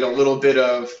generate a little bit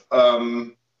of,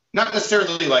 not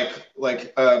necessarily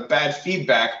like bad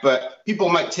feedback, but people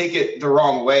might take it the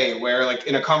wrong way where like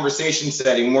in a conversation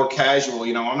setting, more casual,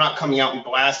 you know, I'm not coming out and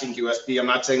blasting QSP. I'm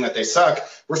not saying that they suck.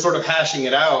 We're sort of hashing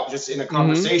it out just in a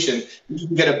conversation. You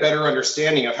can get a better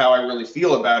understanding of how I really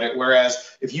feel about it.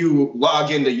 Whereas if you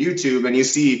log into YouTube and you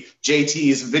see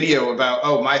JT's video about,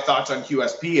 oh, my thoughts on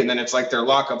QSP, and then it's like their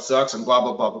lockup sucks and blah,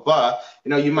 blah, blah, blah, blah,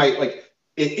 you know, you might like,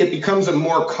 it becomes a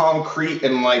more concrete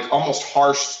and like almost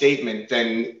harsh statement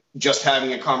than just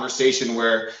having a conversation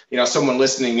where, you know, someone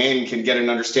listening in can get an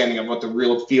understanding of what the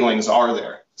real feelings are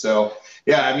there. So,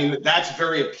 yeah, I mean, that's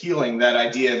very appealing, that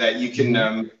idea that you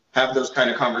can have those kind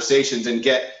of conversations and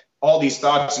get all these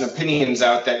thoughts and opinions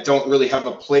out that don't really have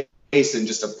a place in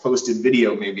just a posted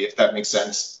video, maybe, if that makes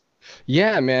sense.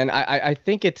 Yeah, man, I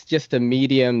think it's just a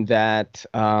medium that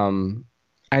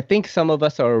I think some of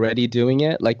us are already doing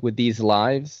it, like with these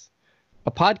lives.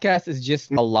 A podcast is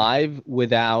just a live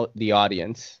without the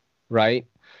audience, right?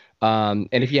 And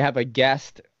if you have a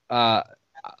guest,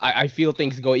 I feel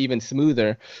things go even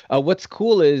smoother. What's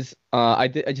cool is I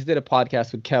just did a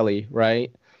podcast with Kelly,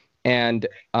 right? And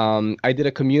I did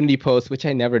a community post, which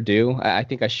I never do. I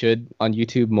think I should on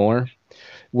YouTube more,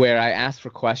 where I asked for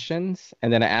questions,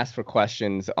 and then I asked for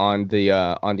questions on the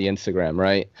Instagram,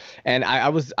 right? And I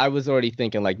was already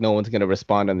thinking like no one's gonna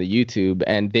respond on the YouTube,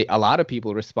 and a lot of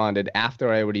people responded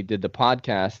after I already did the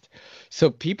podcast. So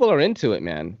people are into it,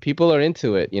 man. People are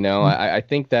into it, you know. I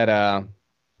think that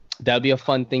that'd be a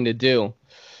fun thing to do.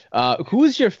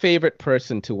 Who's your favorite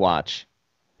person to watch?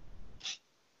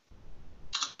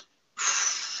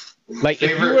 Like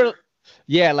favorite? If you were.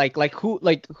 Yeah, like who,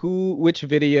 which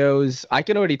videos? I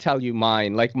can already tell you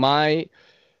mine. Like I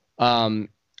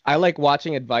like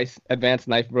watching Advanced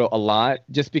Knife Bro a lot,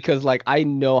 just because like I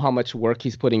know how much work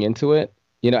he's putting into it.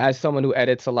 You know, as someone who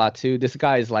edits a lot too, this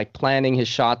guy is like planning his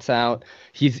shots out.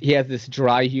 He has this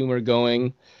dry humor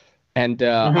going, and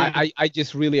I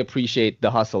just really appreciate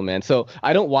the hustle, man. So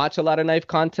I don't watch a lot of knife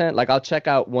content. Like I'll check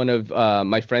out one of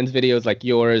my friends' videos, like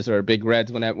yours or Big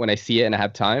Red's, when I see it and I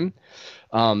have time.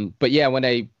 But yeah, when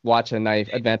I watch a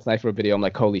Advanced Knife Bro video, I'm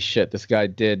like, holy shit, this guy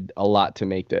did a lot to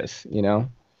make this, you know?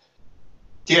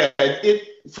 Yeah,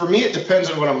 for me, it depends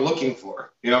on what I'm looking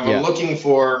for. You know, if I'm looking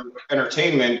for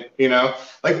entertainment, you know,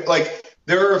 like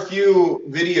there are a few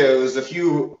videos, a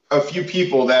few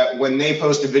people that when they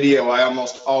post a video, I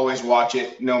almost always watch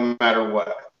it no matter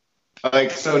what.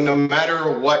 Like, so no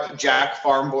matter what Jack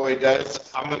Farm Boy does,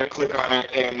 I'm going to click on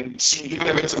it and see, even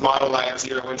if it's a model I have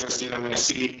zero interest in, I'm going to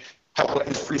see what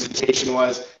his presentation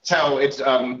was. It's how it's,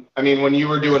 I mean, when you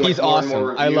were doing like he's awesome. More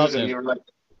reviews, I love him. You were like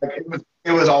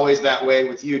it was always that way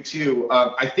with you too.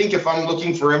 I think if I'm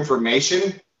looking for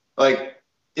information, like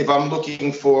if I'm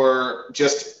looking for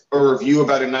just a review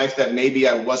about a knife that maybe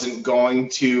I wasn't going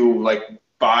to like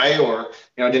buy or,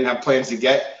 you know, didn't have plans to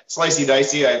get, Slicey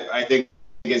Dicey, I think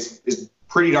is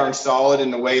pretty darn solid in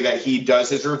the way that he does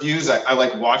his reviews. I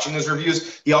like watching his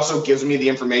reviews. He also gives me the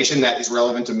information that is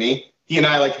relevant to me. He and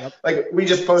I like we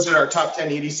just posted our top 10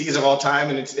 EDCs of all time,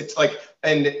 and it's like,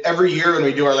 and every year when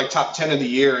we do our like top 10 of the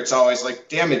year, it's always like,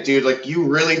 damn it, dude, like you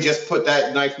really just put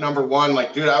that knife number one.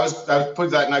 Like, dude, I was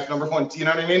put that knife number one. You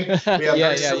know what I mean? We have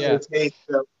very similar taste.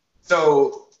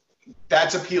 So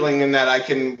that's appealing in that I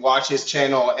can watch his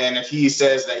channel, and if he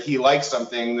says that he likes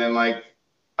something, then like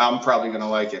I'm probably gonna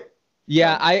like it.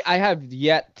 Yeah, I have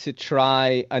yet to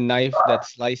try a knife that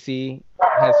Slicey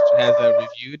has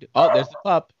reviewed. Oh, there's the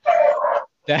pup.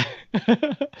 That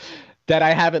that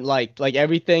I haven't liked. Like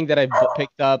everything that I've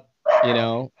picked up, you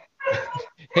know.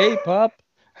 Hey, pup,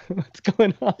 what's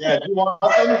going on? Yeah, do you want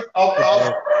them?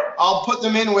 I'll put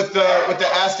them in with the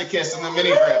Asticus and the mini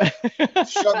grip.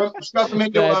 Shove them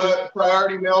into a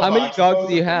priority mailbox. How many dogs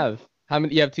do you have? How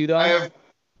many? You have 2 dogs?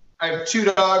 I have 2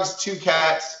 dogs, 2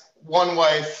 cats, 1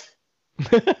 wife.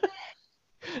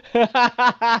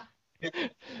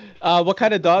 What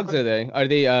kind of dogs are they? Are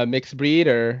they mixed breed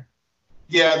or?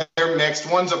 Yeah, they're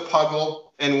mixed. One's a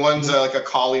puggle and one's like a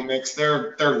collie mix.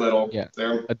 They're little. Yeah,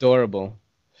 They're adorable.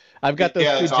 I've got those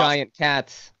yeah, two that's awesome. giant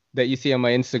cats that you see on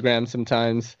my Instagram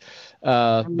sometimes.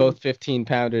 Both 15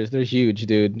 pounders. They're huge,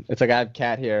 dude. It's like I have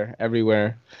cat hair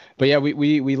everywhere. But yeah,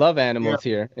 we love Yeah. animals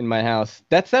here in my house.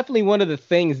 That's definitely one of the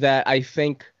things that I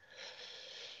think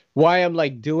why I'm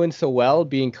like doing so well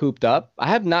being cooped up. I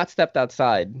have not stepped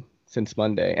outside since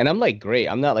Monday, and I'm like great.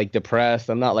 I'm not like depressed.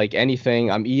 I'm not like anything.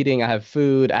 I'm eating. I have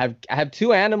food. I have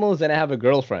two animals and I have a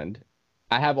girlfriend.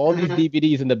 I have all these Mhm.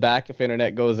 DVDs in the back if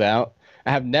internet goes out. I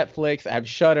have Netflix, I have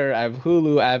Shudder, I have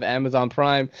Hulu, I have Amazon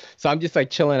Prime. So I'm just like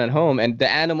chilling at home, and the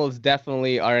animals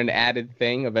definitely are an added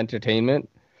thing of entertainment.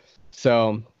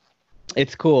 So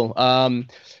it's cool.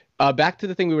 Back to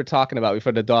the thing we were talking about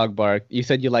before the dog bark. You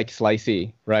said you like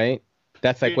Slicey, right?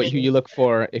 That's like what who you look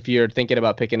for if you're thinking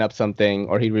about picking up something,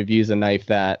 or he reviews a knife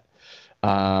that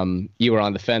you were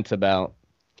on the fence about.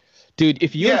 Dude,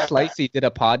 if you and Yeah, Slicey did a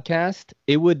podcast,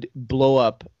 it would blow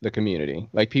up the community.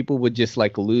 Like people would just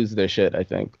like lose their shit, I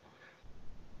think.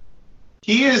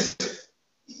 he is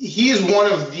he is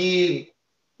one of the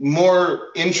more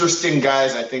interesting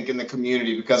guys I think in the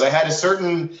community because I had a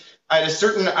certain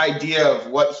idea of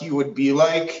what he would be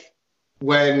like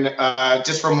when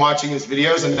just from watching his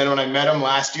videos, and then when I met him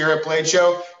last year at Blade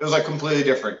Show, it was like completely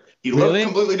different. He looked Really?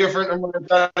 completely different than what I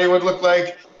thought he would look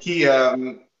like. He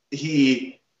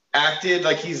acted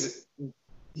like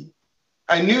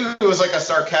I knew he was like a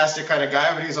sarcastic kind of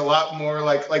guy, but he's a lot more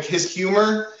like his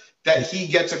humor that he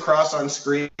gets across on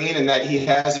screen and that he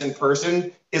has in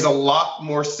person is a lot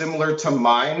more similar to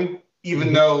mine,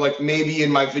 even though like maybe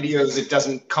in my videos it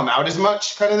doesn't come out as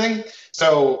much kind of thing.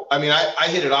 So I mean, I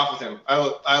hit it off with him.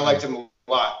 I liked him a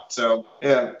lot. So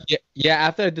yeah. Yeah, yeah.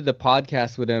 After I did the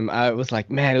podcast with him, I was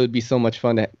like, man, it would be so much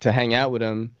fun to hang out with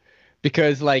him,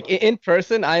 because like in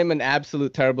person, I am an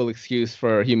absolute terrible excuse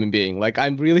for a human being. Like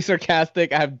I'm really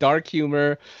sarcastic. I have dark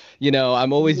humor.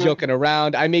 I'm always joking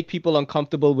around. I make people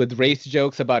uncomfortable with race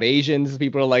jokes about Asians.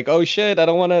 People are like, "Oh shit, I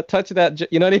don't want to touch that."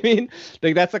 You know what I mean?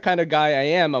 Like that's the kind of guy I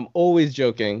am. I'm always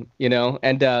joking.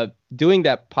 And doing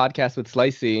that podcast with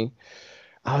Slicey,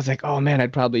 I was like, "Oh man,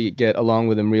 I'd probably get along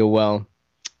with him real well."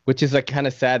 Which is like kind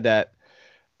of sad that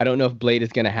I don't know if Blade is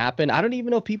gonna happen. I don't even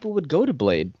know if people would go to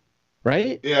Blade,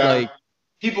 right? Yeah. Like,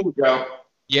 People would go.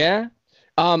 yeah.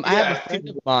 I have a Yeah. friend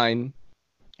of mine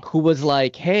who was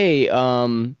like, "Hey,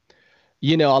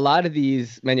 a lot of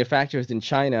these manufacturers in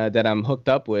China that I'm hooked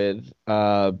up with,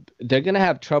 they're gonna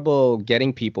have trouble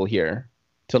getting people here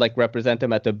to like represent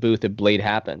them at the booth if Blade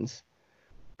happens."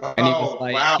 And he was Oh,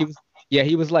 like, wow.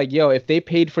 he was like, "Yo, if they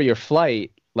paid for your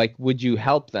flight, like, would you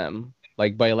help them,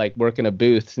 like, by like working a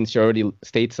booth since you're already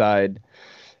stateside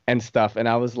and stuff?" And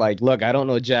I was like, "Look, I don't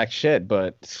know jack shit,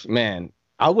 but man,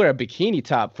 I'll wear a bikini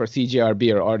top for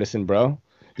CGRB or Artisan, bro.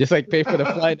 Just like pay for the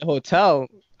flight and hotel.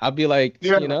 I'll be like,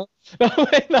 Yeah.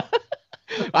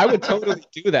 I would totally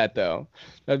do that though.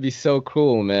 That'd be so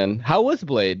cool, man. How was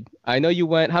Blade? I know you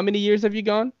went. How many years have you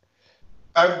gone?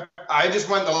 I just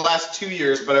went the last 2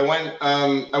 years, but I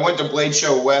went to Blade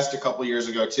Show West a couple years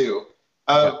ago too.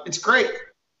 Yeah. It's great.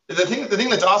 The thing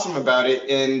that's awesome about it,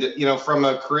 and from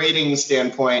a creating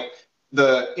standpoint,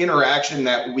 the interaction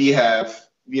that we have,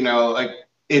 like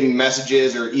in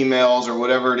messages or emails or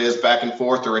whatever it is, back and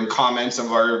forth, or in comments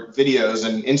of our videos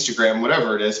and Instagram,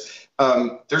 whatever it is.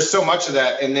 There's so much of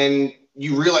that, and then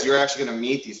you realize you're actually going to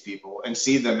meet these people and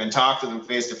see them and talk to them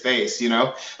face to face.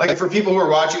 Like for people who are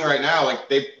watching right now, like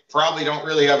they probably don't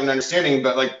really have an understanding,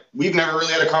 but like we've never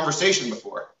really had a conversation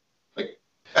before, like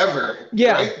ever.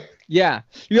 Yeah. Right? Yeah.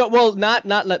 Well,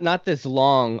 not this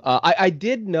long. I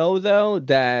did know though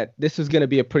that this was going to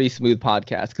be a pretty smooth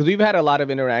podcast because we've had a lot of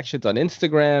interactions on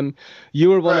Instagram.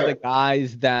 You were one of the Right.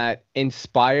 guys that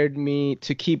inspired me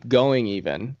to keep going,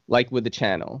 even like with the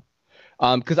channel.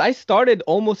 Because I started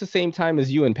almost the same time as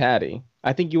you and Patty.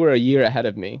 I think you were a year ahead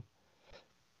of me.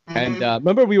 And Mhm.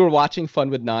 remember we were watching Fun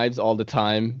with Knives all the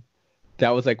time.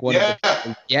 That was like one of Yeah.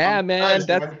 the yeah, man, Nice,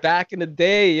 that's man. back in the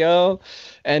day, yo.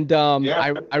 And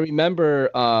Yeah. I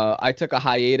remember I took a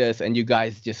hiatus and you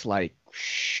guys just like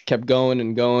kept going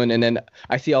and going, and then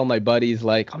I see all my buddies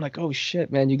like I'm like, "Oh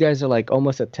shit, man, you guys are like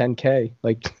almost at 10K."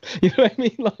 Like, you know what I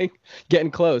mean? Like getting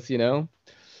close.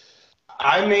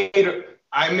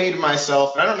 I made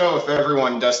myself, and I don't know if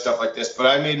everyone does stuff like this, but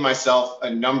I made myself a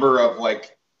number of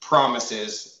like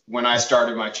promises when I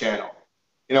started my channel.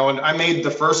 And I made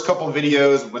the first couple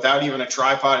videos without even a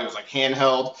tripod. It was like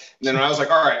handheld. And then when I was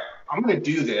like, all right, I'm going to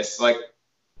do this. Like,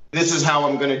 this is how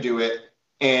I'm going to do it.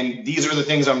 And these are the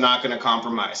things I'm not going to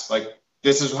compromise. Like,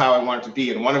 this is how I want it to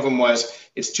be. And one of them was,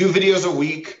 it's 2 videos a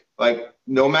week. Like,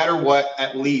 no matter what,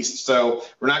 at least. So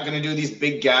we're not going to do these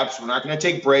big gaps. We're not going to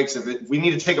take breaks. If we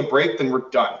need to take a break, then we're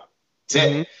done. That's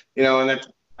it. You know,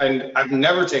 and I've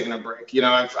never taken a break. You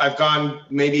know, I've gone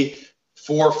maybe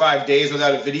 4 or 5 days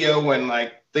without a video when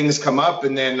like things come up,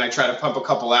 and then I try to pump a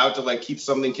couple out to like keep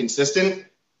something consistent,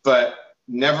 but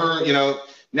never, you know,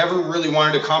 never really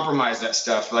wanted to compromise that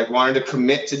stuff. Like wanted to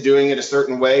commit to doing it a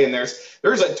certain way. And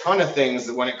there's a ton of things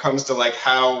that when it comes to like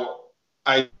how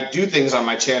I do things on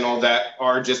my channel that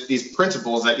are just these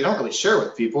principles that you don't really share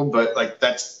with people, but like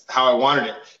that's how I wanted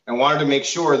it. I wanted to make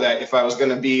sure that if I was going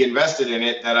to be invested in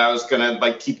it, that I was going to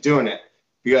like keep doing it.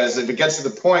 Because if it gets to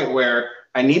the point where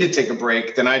I need to take a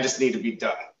break, then I just need to be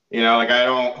done. You know, like I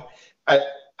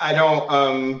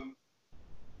don't,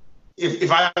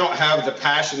 if I don't have the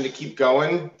passion to keep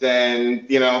going, then,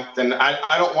 you know, then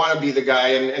I don't want to be the guy,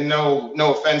 and no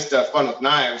offense to Fun with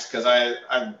Knives, because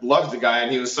I loved the guy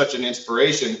and he was such an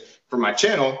inspiration for my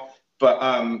channel. But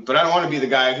I don't want to be the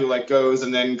guy who like goes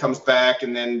and then comes back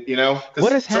and then, you know.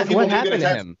 What happened to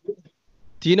him?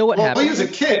 Do you know what happened? Well, he was a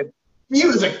kid. He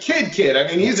was a kid. I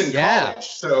mean, he's in college.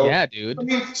 So yeah, dude. I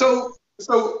mean, so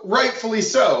rightfully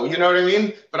so, you know what I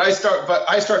mean? But I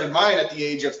started mine at the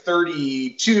age of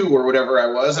 32 or whatever I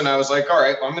was, and I was like, all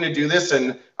right, well, I'm going to do this,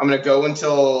 and I'm going to go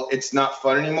until it's not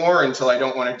fun anymore, until I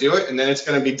don't want to do it, and then it's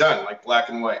going to be done, like black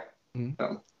and white.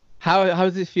 How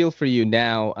does it feel for you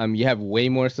now? You have way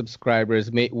more subscribers,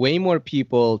 way more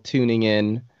people tuning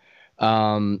in.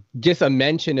 Just a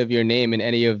mention of your name in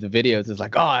any of the videos is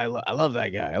like, oh, I love that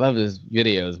guy. I love his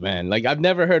videos, man. Like I've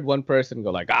never heard one person go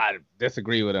like, I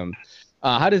disagree with him.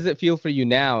 How does it feel for you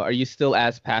now? Are you still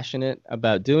as passionate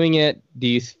about doing it? Do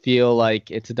you feel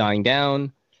like it's dying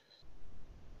down?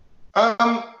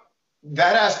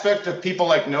 That aspect of people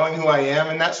like knowing who I am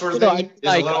and that sort of thing is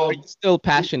like, a little. Are you still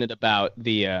passionate about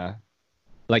the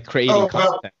like creating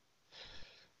content?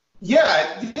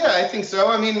 Yeah, I think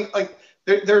so. I mean, like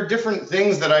there are different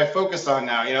things that I focus on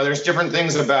now. You know, there's different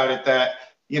things about it that,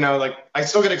 you know, like I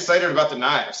still get excited about the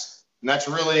knives, and that's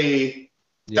really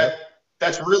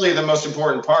that's really the most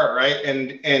important part, right?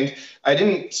 And I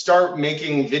didn't start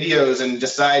making videos and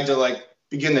decide to like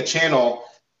begin the channel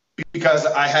because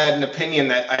I had an opinion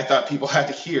that I thought people had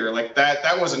to hear. Like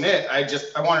that wasn't it.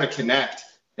 I wanted to connect.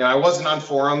 You know, I wasn't on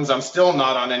forums. I'm still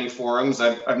not on any forums.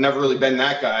 I've never really been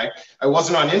that guy. I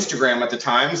wasn't on Instagram at the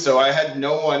time, so I had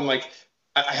no one. Like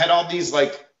I had all these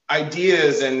like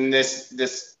ideas and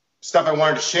this stuff I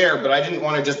wanted to share, but I didn't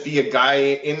want to just be a guy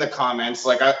in the comments.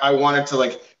 Like I wanted to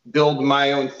like build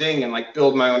my own thing and like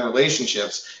build my own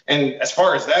relationships. And as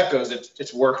far as that goes,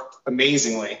 it's worked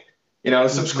amazingly. You know,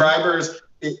 subscribers,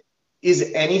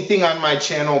 is anything on my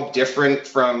channel different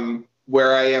from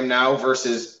where I am now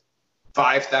versus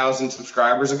 5,000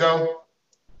 subscribers ago?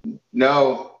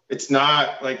 No, it's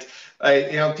not. Like,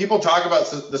 you know, people talk about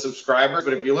the subscribers,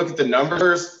 but if you look at the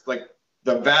numbers, like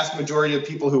the vast majority of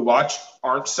people who watch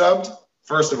aren't subbed,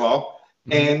 first of all.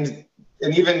 And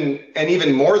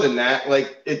even more than that,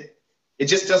 like it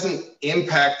just doesn't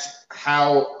impact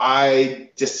how I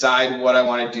decide what I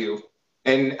want to do.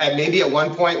 And maybe at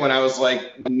one point when I was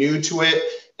like new to it,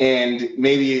 and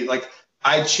maybe like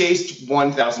I chased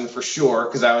 1,000 for sure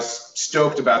because I was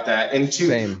stoked about that. And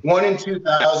 1 and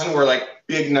 2,000 were like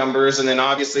big numbers, and then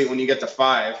obviously when you get to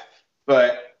 5,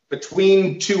 but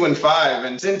between 2 and 5,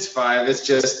 and since 5, it's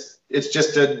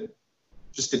just a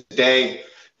day.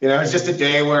 You know, it's just a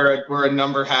day where a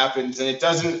number happens, and it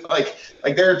doesn't like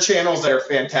there are channels that are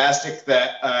fantastic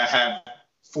that have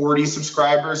 40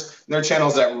 subscribers, and there are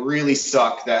channels that really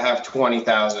suck that have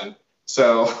 20,000.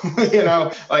 So, you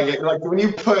know, like when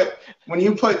you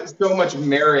put so much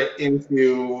merit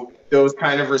into those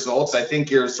kind of results, I think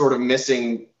you're sort of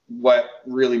missing what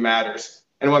really matters.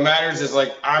 And what matters is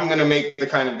like I'm gonna make the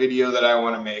kind of video that I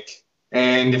want to make,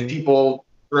 and if people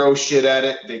throw shit at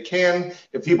it, they can.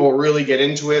 If people really get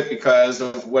into it because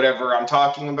of whatever I'm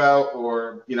talking about,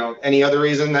 or, you know, any other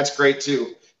reason, that's great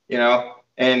too, you know.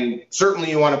 And certainly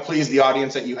you want to please the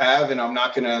audience that you have, and I'm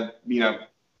not gonna, you know,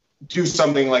 do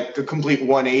something like a complete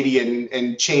 180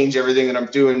 and change everything that I'm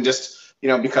doing just, you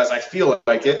know, because I feel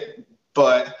like it.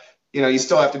 But, you know, you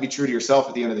still have to be true to yourself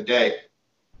at the end of the day.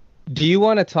 Do you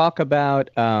want to talk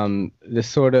about the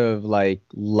sort of like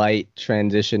light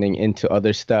transitioning into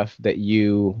other stuff that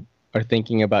you are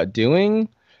thinking about doing?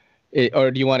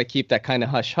 Or do you want to keep that kind of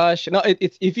hush hush? No,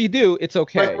 it's if you do, it's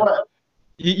okay. Like what?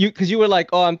 Because you were like,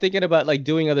 oh, I'm thinking about like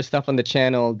doing other stuff on the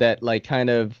channel that like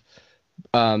kind of,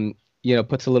 you know,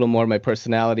 puts a little more of my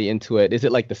personality into it. Is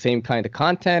it like the same kind of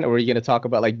content, or are you going to talk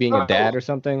about like being a dad or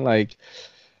something? Like,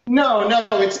 no,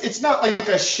 it's not like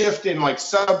a shift in like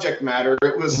subject matter.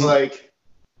 It was like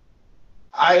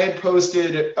I had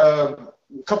posted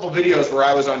a couple videos where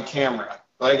I was on camera,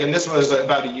 like, and this was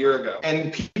about a year ago,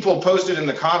 and people posted in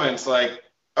the comments like,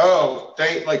 "Oh,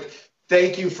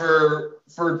 thank you for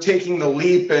taking the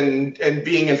leap and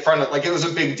being in front of," like, it was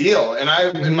a big deal. And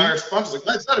and my response was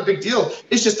like, "That's not a big deal.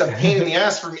 It's just a pain in the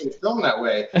ass for me to film that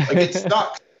way. Like, it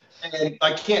sucks, and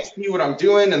I can't see what I'm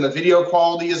doing, and the video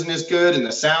quality isn't as good, and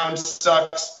the sound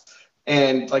sucks."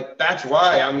 And like, that's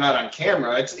why I'm not on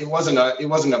camera. It wasn't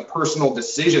a personal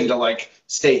decision to like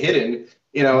stay hidden,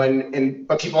 you know.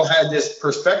 But people had this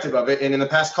perspective of it. And in the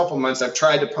past couple months, I've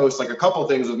tried to post like a couple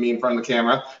things with me in front of the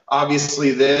camera.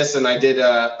 Obviously this, and I did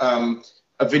a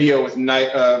video with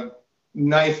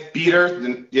Knife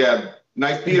Beater. Yeah,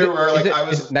 Knife Beater, where like I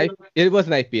was. It was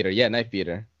Knife Beater. Yeah, Knife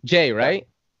Beater. Jay, right?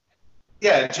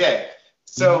 Yeah, Jay.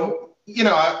 So you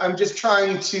know, I'm just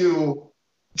trying to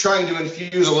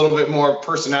infuse a little bit more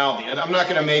personality. And I'm not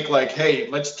going to make like, hey,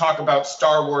 let's talk about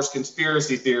Star Wars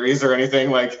conspiracy theories or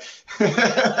anything like.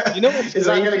 You know what's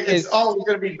it's all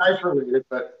going to be knife related,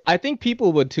 but I think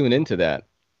people would tune into that,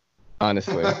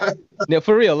 honestly. No,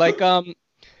 for real. Like,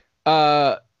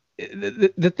 the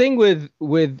thing with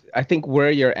I think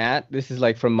where you're at, this is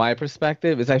like from my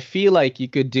perspective, is I feel like you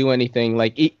could do anything.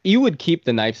 Like, you would keep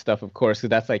the knife stuff, of course, because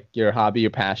that's like your hobby, your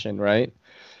passion, right?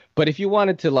 But if you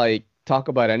wanted to like talk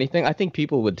about anything, I think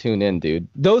people would tune in, dude.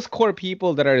 Those core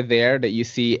people that are there that you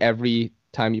see every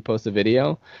time you post a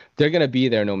video, they're gonna be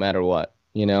there no matter what,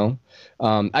 you know.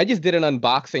 I just did an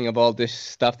unboxing of all this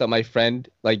stuff that my friend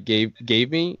like gave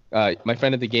me, my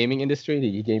friend in the gaming industry. That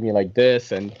he gave me like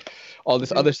this and all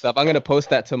this other stuff. I'm gonna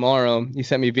post that tomorrow. He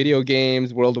sent me video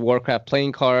games, World of Warcraft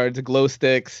playing cards, glow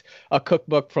sticks, a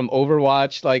cookbook from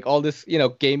Overwatch, like all this, you know,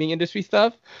 gaming industry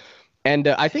stuff. And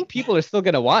I think people are still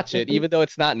going to watch it, even though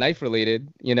it's not knife related.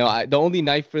 You know, the only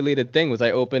knife related thing was I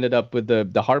opened it up with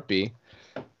the Harpy.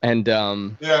 And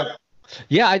I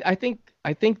think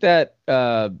that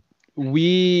I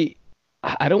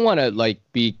don't want to like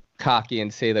be cocky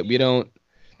and say that we don't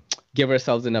give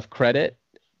ourselves enough credit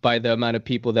by the amount of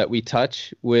people that we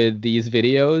touch with these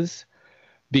videos,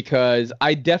 because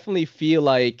I definitely feel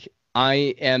like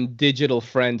I am digital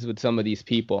friends with some of these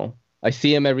people. I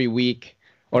see them every week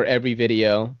or every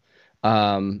video.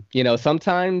 You know,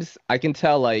 sometimes I can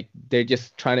tell like they're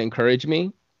just trying to encourage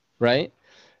me, right?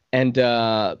 And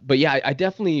but yeah, I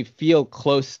definitely feel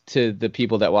close to the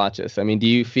people that watch us. I mean, do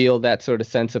you feel that sort of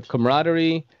sense of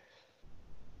camaraderie?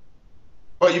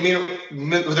 What you mean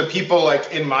with the people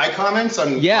like in my comments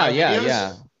on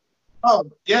yeah. Oh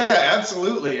yeah,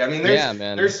 absolutely. I mean,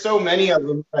 there's so many of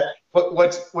them. But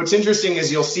what's interesting is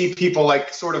you'll see people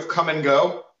like sort of come and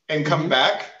go and come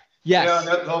back. Yes. You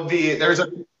know,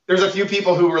 there's a few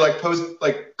people who were like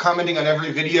commenting on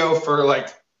every video for like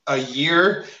a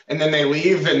year, and then they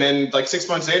leave, and then like 6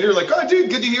 months later, like, "Oh, dude,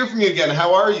 good to hear from you again.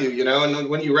 How are you?" You know, and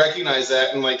when you recognize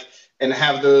that and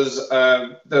have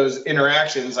those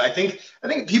interactions, I think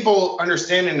people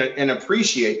understand and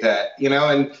appreciate that, you know,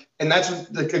 and that's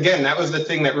again, that was the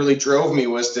thing that really drove me,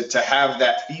 was to have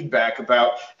that feedback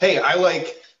about, hey, I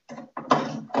like,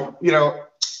 you know,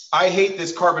 I hate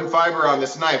this carbon fiber on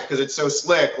this knife because it's so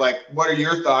slick. Like, what are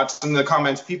your thoughts? In the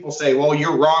comments, people say, well,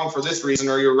 you're wrong for this reason,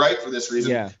 or you're right for this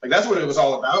reason. Yeah. Like, that's what it was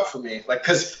all about for me. Like,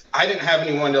 because I didn't have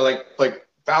anyone to like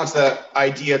bounce that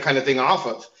idea kind of thing off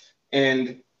of.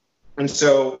 And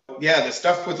so, yeah, the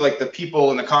stuff with like the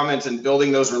people in the comments and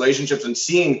building those relationships and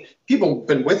seeing people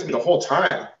been with me the whole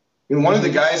time. I mean, one of the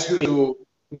guys who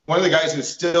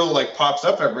still like pops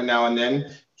up every now and then,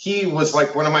 he was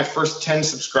like one of my first 10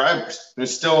 subscribers, and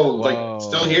is still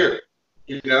still here,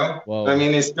 you know. Whoa. I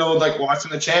mean, he's still like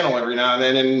watching the channel every now and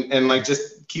then, and like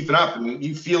just keeping up. And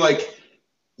you feel like,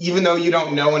 even though you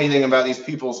don't know anything about these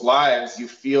people's lives, you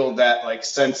feel that like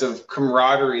sense of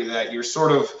camaraderie, that you're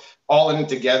sort of all in it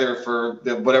together for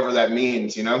whatever that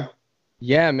means, you know?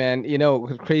 Yeah, man. You know,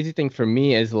 the crazy thing for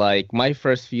me is like my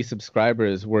first few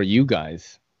subscribers were you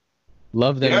guys.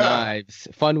 Love Them Knives,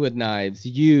 Fun with Knives,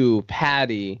 you,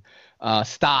 Patty,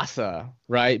 Stasa,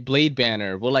 right? Blade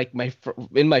Banner were like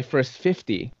in my first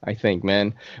 50, I think,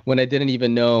 man, when I didn't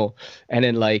even know. And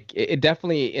then like it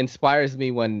definitely inspires me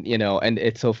when, you know, and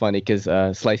it's so funny because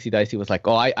Slicey Dicey was like,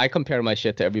 oh, I compare my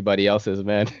shit to everybody else's,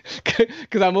 man,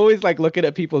 because I'm always like looking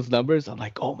at people's numbers. I'm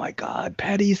like, oh my God,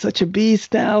 Patty's such a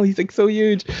beast now. He's like so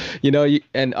huge, you know.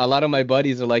 And a lot of my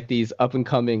buddies are like these up and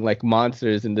coming like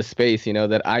monsters in the space, you know,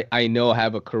 that I know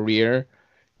have a career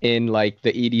in like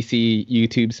the EDC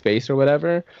YouTube space or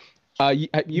whatever.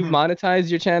 You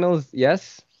monetized your channels?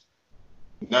 Yes?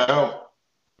 No.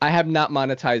 I have not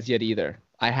monetized yet either.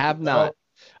 I have not.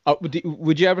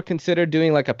 Would you ever consider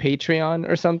doing like a Patreon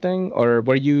or something? Or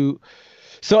were you...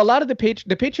 So a lot of the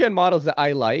Patreon models that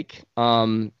I like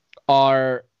are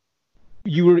are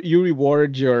you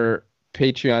reward your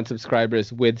Patreon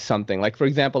subscribers with something. Like, for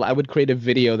example, I would create a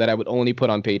video that I would only put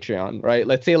on Patreon, right?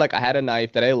 Let's say like I had a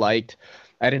knife that I liked.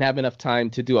 I didn't have enough time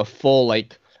to do a full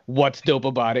like what's dope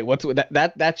about it. What's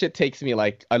that shit takes me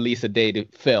like at least a day to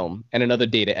film and another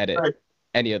day to edit. Right.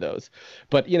 Any of those.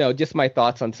 But just my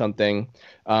thoughts on something.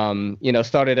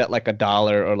 Started at like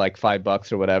 $1 or like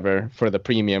 $5 or whatever for the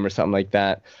premium or something like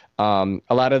that. A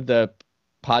lot of the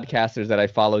podcasters that I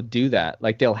follow do that.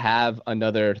 Like they'll have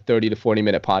another 30 to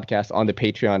 40-minute podcast on the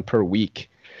Patreon per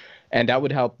week. And that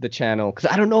would help the channel.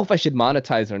 Because I don't know if I should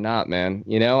monetize or not, man.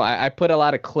 I put a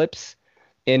lot of clips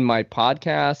in my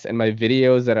podcasts and my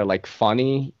videos that are like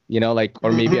funny,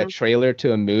 or maybe a trailer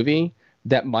to a movie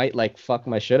that might like fuck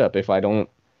my shit up if I don't,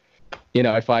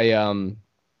 if I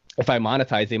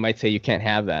monetize, they might say you can't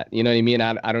have that. You know what I mean?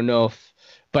 I don't know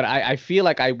but I feel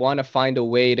like I want to find a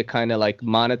way to kind of like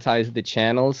monetize the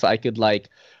channel so I could like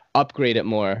upgrade it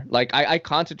more. Like I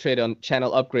concentrate on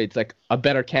channel upgrades, like a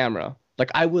better camera.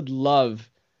 Like I would love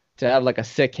to have like a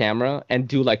sick camera and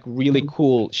do like really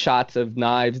cool shots of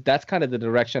knives. That's kind of the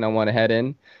direction I want to head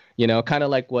in, kind of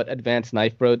like what Advanced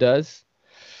Knife Bro does.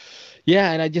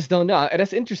 Yeah, and I just don't know. And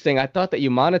that's interesting. I thought that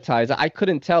you monetize. I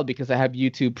couldn't tell because I have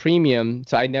YouTube Premium,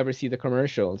 so I never see the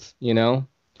commercials, Yeah,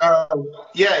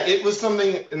 it was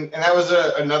something, and that was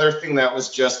another thing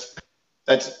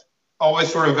that's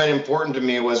always sort of been important to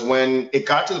me, was when it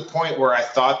got to the point where I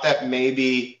thought that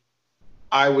maybe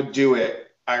I would do it.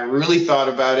 I really thought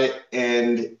about it,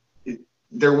 and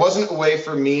there wasn't a way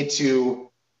for me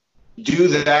to do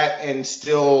that and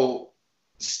still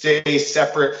stay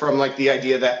separate from like the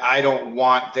idea that I don't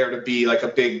want there to be like a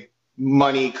big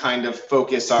money kind of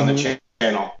focus on the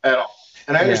channel at all.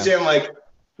 And I understand like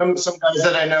some guys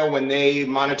that I know, when they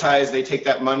monetize, they take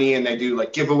that money and they do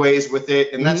like giveaways with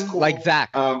it, and that's cool. Like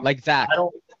Zach.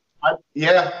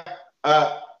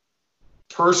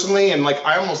 Personally, and like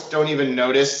I almost don't even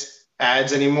notice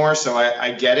ads anymore, so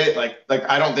I get it. Like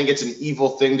I don't think it's an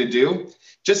evil thing to do.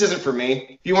 Just isn't for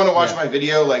me. If you want to watch my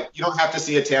video, like you don't have to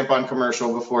see a tampon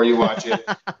commercial before you watch it,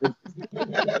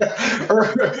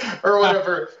 or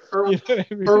whatever,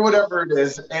 or whatever it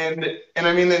is. And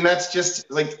I mean, then that's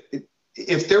just like,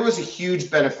 if there was a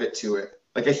huge benefit to it,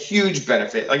 like a huge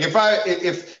benefit, like if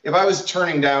I was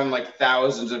turning down like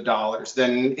thousands of dollars,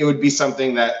 then it would be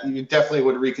something that you definitely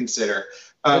would reconsider.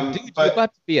 Dude, you're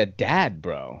about to be a dad,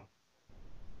 bro.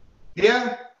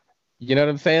 Yeah. You know what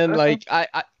I'm saying? Like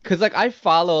because like I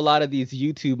follow a lot of these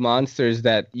YouTube monsters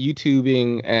that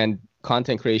YouTubing and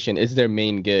content creation is their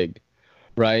main gig,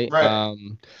 right?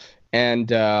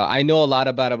 And I know a lot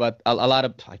about a lot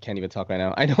of, I can't even talk right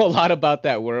now. I know a lot about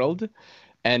that world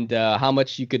and how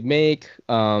much you could make.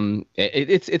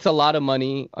 It's a lot of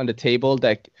money on the table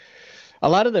that a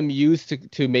lot of them use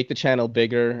to make the channel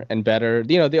bigger and better.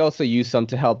 They also use some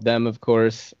to help them, of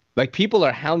course. Like people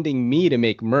are hounding me to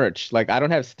make merch. Like I don't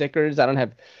have stickers.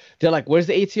 They're like, where's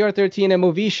the ATR 13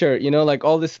 MOV shirt? Like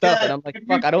all this stuff. And I'm like,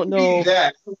 fuck, I don't know.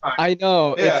 I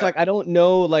know. Yeah. It's like, I don't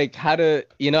know like how to,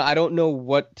 I don't know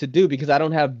what to do because I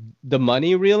don't have the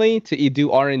money really to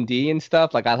do R&D and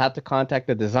stuff. Like I'll have to contact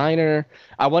the designer.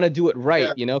 I want to do it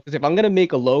right, because if I'm going to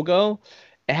make a logo,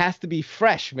 it has to be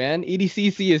fresh, man.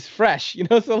 EDCC is fresh,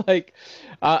 so like,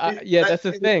 that's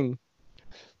the thing.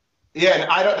 Yeah,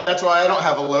 and that's why I don't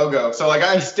have a logo. So like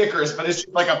I have stickers, but it's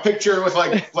like a picture with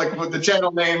like with the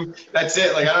channel name. That's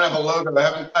it. Like I don't have a logo.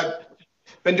 I've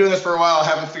been doing this for a while. I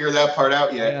haven't figured that part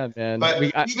out yet. Yeah, man. But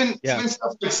even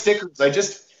stuff like stickers, I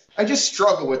just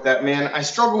struggle with that, man. I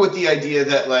struggle with the idea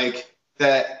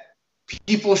that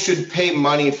people should pay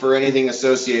money for anything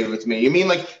associated with me. You mean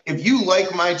like if you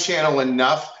like my channel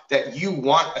enough that you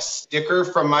want a sticker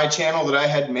from my channel that I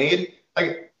had made,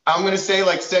 like I'm going to say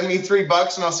like send me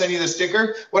 $3 and I'll send you the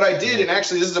sticker. What I did, and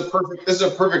actually this is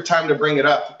a perfect time to bring it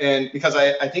up, and because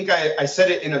I think I said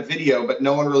it in a video, but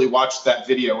no one really watched that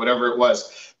video, whatever it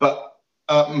was. But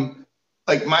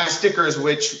like my stickers,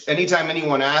 which anytime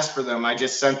anyone asked for them, I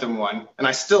just sent them one, and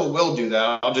I still will do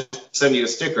that. I'll just send you a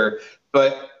sticker.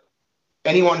 But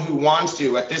anyone who wants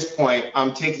to, at this point,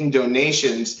 I'm taking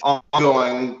donations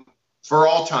ongoing for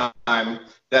all time.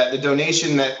 That the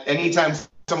donation that anytime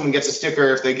someone gets a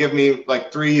sticker, if they give me like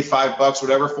 $3-5,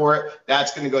 whatever for it,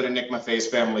 that's going to go to Nick Maffei's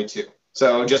family too.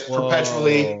 So just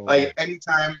perpetually, like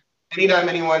anytime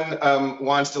anyone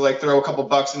wants to like throw a couple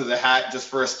bucks into the hat just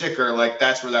for a sticker, like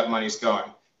that's where that money's going.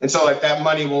 And so like that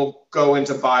money will go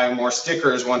into buying more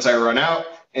stickers once I run out,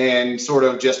 and sort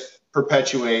of just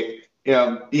perpetuate,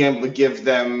 being able to give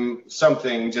them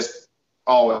something just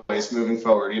always moving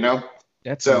forward,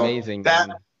 That's so amazing.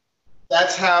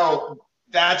 That's how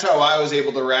that's how I was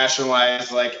able to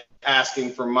rationalize like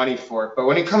asking for money for it. But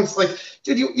when it comes like,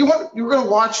 dude, you're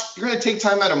gonna take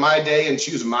time out of my day and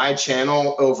choose my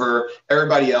channel over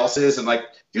everybody else's, and like,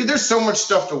 dude, there's so much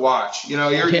stuff to watch. You know,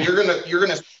 you're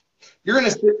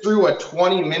gonna sit through a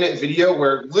 20-minute video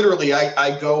where literally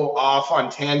I go off on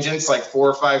tangents like 4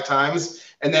 or 5 times,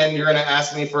 and then you're gonna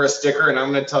ask me for a sticker, and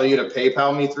I'm gonna tell you to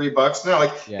PayPal me $3. No,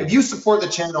 like, if you support the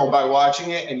channel by watching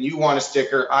it and you want a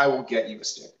sticker, I will get you a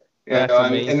sticker. That's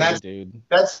amazing, and dude.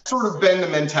 That's sort of been the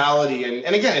mentality.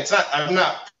 And again, I'm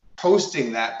not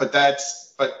posting that, but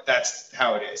that's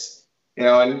how it is. You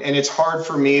know, and it's hard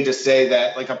for me to say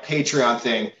that, like a Patreon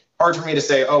thing, hard for me to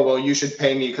say, oh, well, you should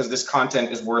pay me because this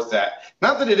content is worth that.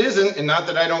 Not that it isn't, and not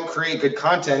that I don't create good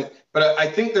content, but I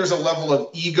think there's a level of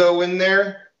ego in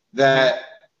there that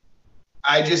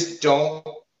I just don't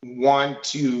want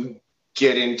to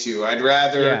get into. I'd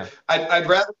rather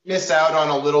miss out on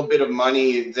a little bit of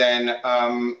money than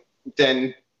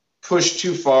push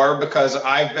too far, because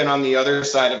I've been on the other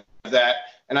side of that,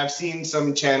 and I've seen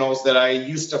some channels that I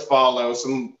used to follow,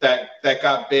 some that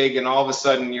got big, and all of a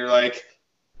sudden you're like,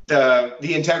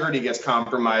 the integrity gets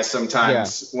compromised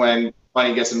sometimes when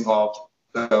money gets involved.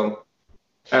 So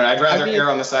I'd rather err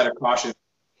on the side of caution.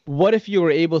 What if you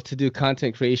were able to do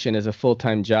content creation as a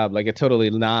full-time job? Like, it totally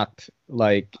knocked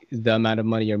like the amount of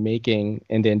money you're making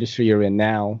in the industry you're in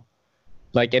now.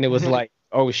 Like, and it was like,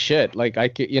 oh shit, like I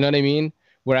could, you know what I mean?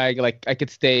 Where I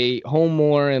could stay home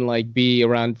more and like be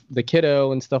around the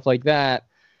kiddo and stuff like that.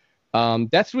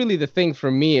 That's really the thing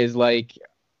for me is like,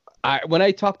 when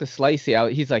I talk to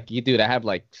Slicey, he's like, dude, I have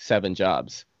like 7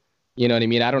 jobs. You know what I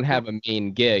mean? I don't have a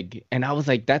main gig. And I was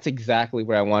like, that's exactly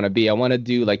where I want to be. I want to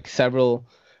do like several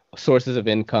sources of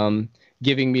income,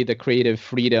 giving me the creative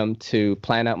freedom to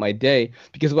plan out my day.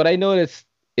 Because what I noticed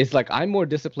is like, I'm more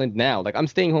disciplined now. Like, I'm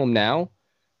staying home now,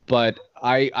 but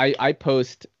I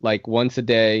post like once a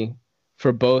day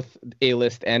for both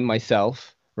A-List and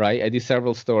myself, right? I do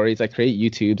several stories. I create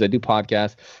YouTubes. I do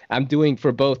podcasts. I'm doing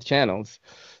for both channels.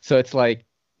 So it's like,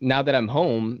 now that I'm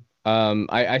home,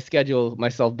 I schedule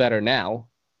myself better now,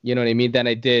 you know what I mean, than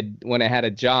I did when I had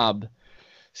a job.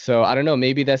 So I don't know,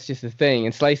 maybe that's just the thing.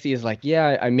 And Slicey is like,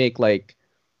 yeah, I make like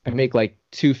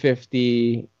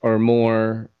 $250 or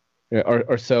more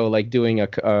or so, like doing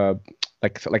like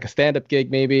a stand-up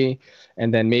gig maybe,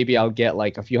 and then maybe I'll get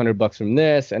like a few $100 from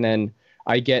this, and then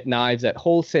I get knives at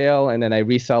wholesale, and then I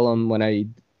resell them when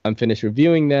I'm finished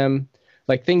reviewing them.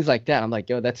 Like things like that. I'm like,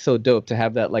 yo, that's so dope to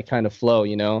have that like kind of flow,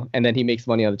 you know? And then he makes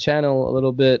money on the channel a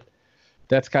little bit.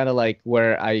 That's kind of like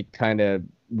where I kind of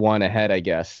want to head, I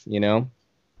guess, you know?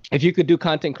 If you could do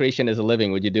content creation as a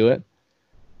living, would you do it?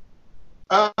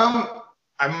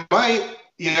 I might,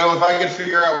 you know, if I could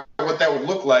figure out what that would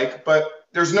look like, but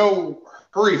there's no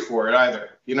hurry for it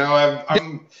either. You know,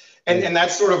 and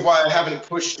that's sort of why I haven't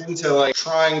pushed into like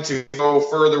trying to go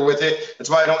further with it. That's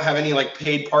why I don't have any like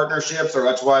paid partnerships, or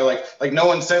that's why like no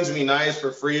one sends me knives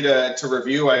for free to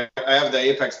review. I have the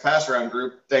Apex Pass Around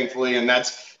group, thankfully, and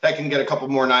that can get a couple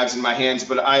more knives in my hands.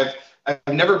 But I've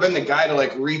never been the guy to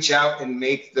like reach out and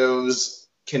make those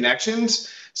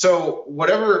connections. So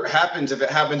whatever happens, if it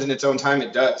happens in its own time,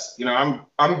 it does. You know,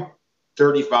 I'm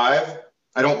 35.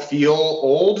 I don't feel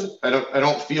old. I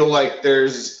don't feel like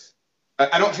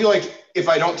I don't feel like if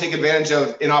I don't take advantage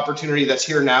of an opportunity that's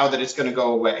here now, that it's going to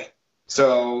go away.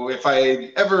 So if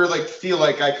I ever like feel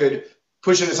like I could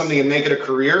push into something and make it a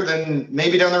career, then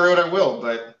maybe down the road I will.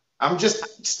 But I'm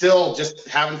still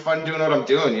having fun doing what I'm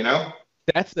doing, you know?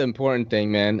 That's the important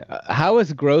thing, man. How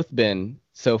has growth been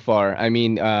so far? I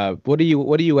mean, what are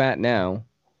you at now?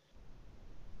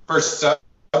 For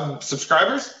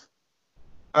subscribers?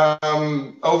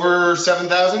 Over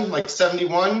 7,000, like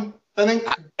 71, I think.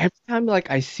 Every time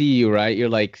like I see you, right, you're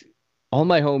like, all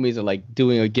my homies are like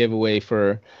doing a giveaway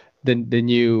for the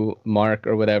new mark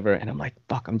or whatever, and I'm like,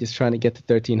 fuck, I'm just trying to get to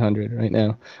 1,300 right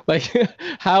now. Like,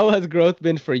 how has growth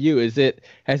been for you? Has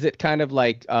it kind of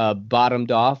like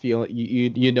bottomed off?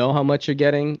 You know how much you're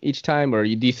getting each time, or do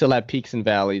you still have peaks and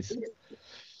valleys?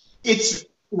 It's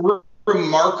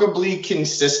remarkably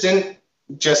consistent,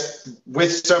 just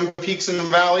with some peaks and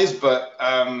valleys, but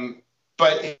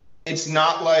it's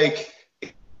not like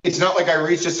I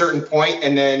reached a certain point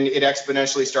and then it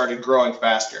exponentially started growing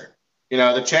faster. You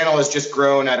know, the channel has just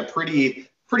grown at a pretty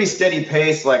steady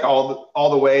pace, like all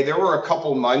the way. There were a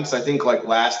couple months, I think, like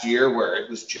last year, where it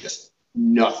was just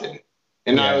nothing,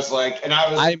 and yeah.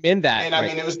 I'm in that. And right. I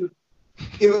mean,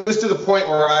 it was to the point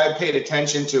where I paid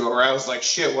attention to it, where I was like,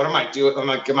 shit, what am I doing? I'm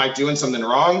like, am I doing something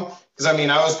wrong? Because I mean,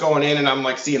 I was going in and I'm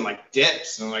like seeing like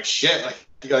dips, and I'm like, shit,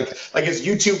 like is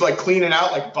YouTube like cleaning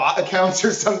out like bot accounts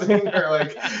or something, or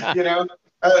like, you know.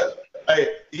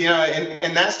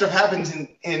 And that stuff happens,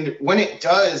 and when it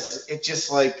does, it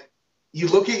just like you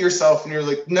look at yourself and you're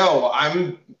like, no,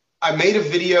 I made a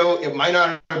video. It might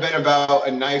not have been about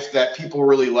a knife that people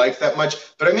really like that much,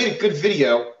 but I made a good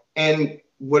video, and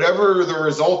whatever the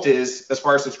result is, as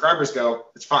far as subscribers go,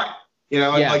 it's fine. And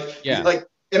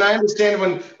I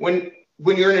understand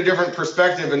when you're in a different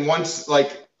perspective, and once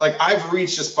like I've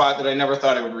reached a spot that I never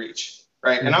thought I would reach.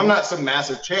 Right. Mm-hmm. And I'm not some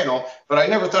massive channel, but I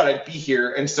never thought I'd be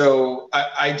here. And so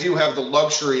I do have the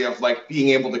luxury of like being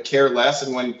able to care less.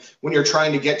 And when you're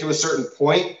trying to get to a certain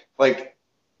point, like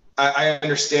I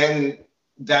understand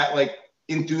that like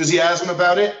enthusiasm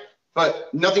about it,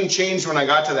 but nothing changed when I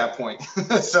got to that point.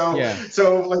 So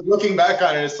like looking back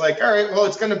on it, it's like, all right, well,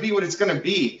 it's going to be what it's going to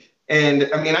be. And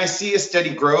I mean, I see a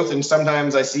steady growth, and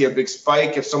sometimes I see a big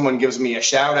spike if someone gives me a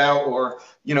shout out, or,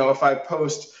 if I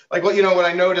post like, what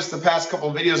I noticed the past couple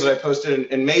of videos that I posted,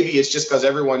 and maybe it's just because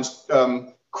everyone's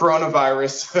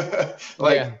coronavirus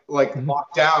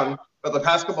locked down. But the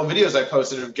past couple of videos I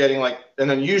posted of getting like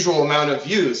an unusual amount of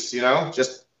views,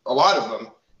 just a lot of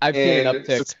them. I've seen an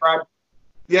uptick.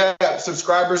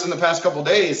 Subscribers in the past couple of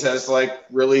days has like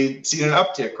really seen an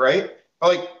uptick, right?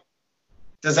 But, like,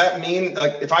 does that mean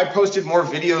like if I posted more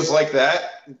videos like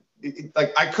that,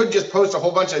 like I could just post a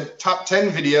whole bunch of top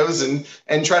 10 videos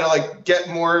and try to like get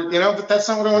more, but that's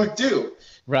not what I want to do.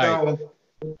 Right. So,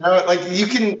 like you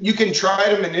can try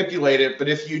to manipulate it, but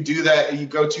if you do that, you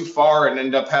go too far and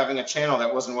end up having a channel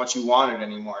that wasn't what you wanted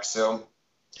anymore. So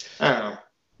I don't know.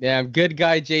 Yeah, good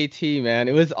guy JT, man.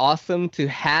 It was awesome to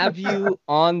have you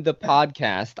on the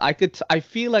podcast. I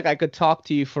feel like I could talk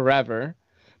to you forever,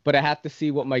 but I have to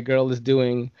see what my girl is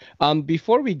doing.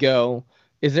 Before we go,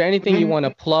 is there anything you want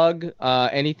to plug?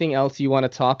 Anything else you want to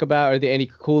talk about? Are there any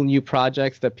cool new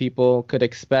projects that people could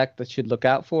expect that should look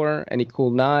out for? Any cool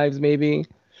knives, maybe?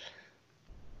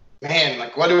 Man,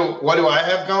 like what do I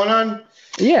have going on?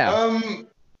 Yeah.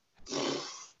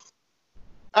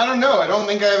 I don't know. I don't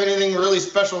think I have anything really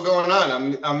special going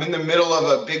on. I'm in the middle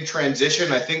of a big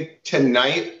transition. I think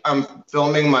tonight I'm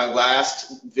filming my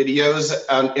last videos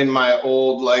in my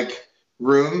old like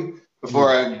room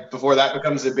before that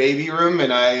becomes a baby room,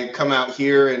 and I come out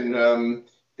here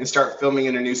and start filming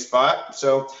in a new spot.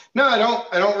 So no, I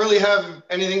don't really have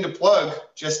anything to plug.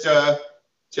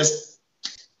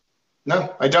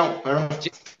 No, I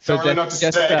don't. So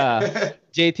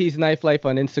JT's Knife Life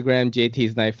on Instagram,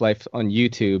 JT's Knife Life on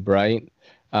YouTube, right?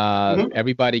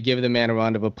 Everybody give the man a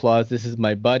round of applause. This is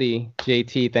my buddy,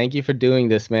 JT. Thank you for doing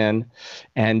this, man.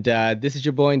 And this is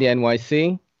your boy in the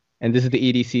NYC, and this is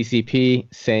the EDCCP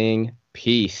saying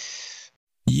peace.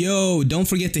 Yo, don't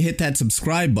forget to hit that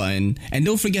subscribe button, and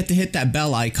don't forget to hit that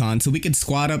bell icon so we can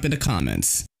squad up in the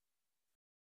comments.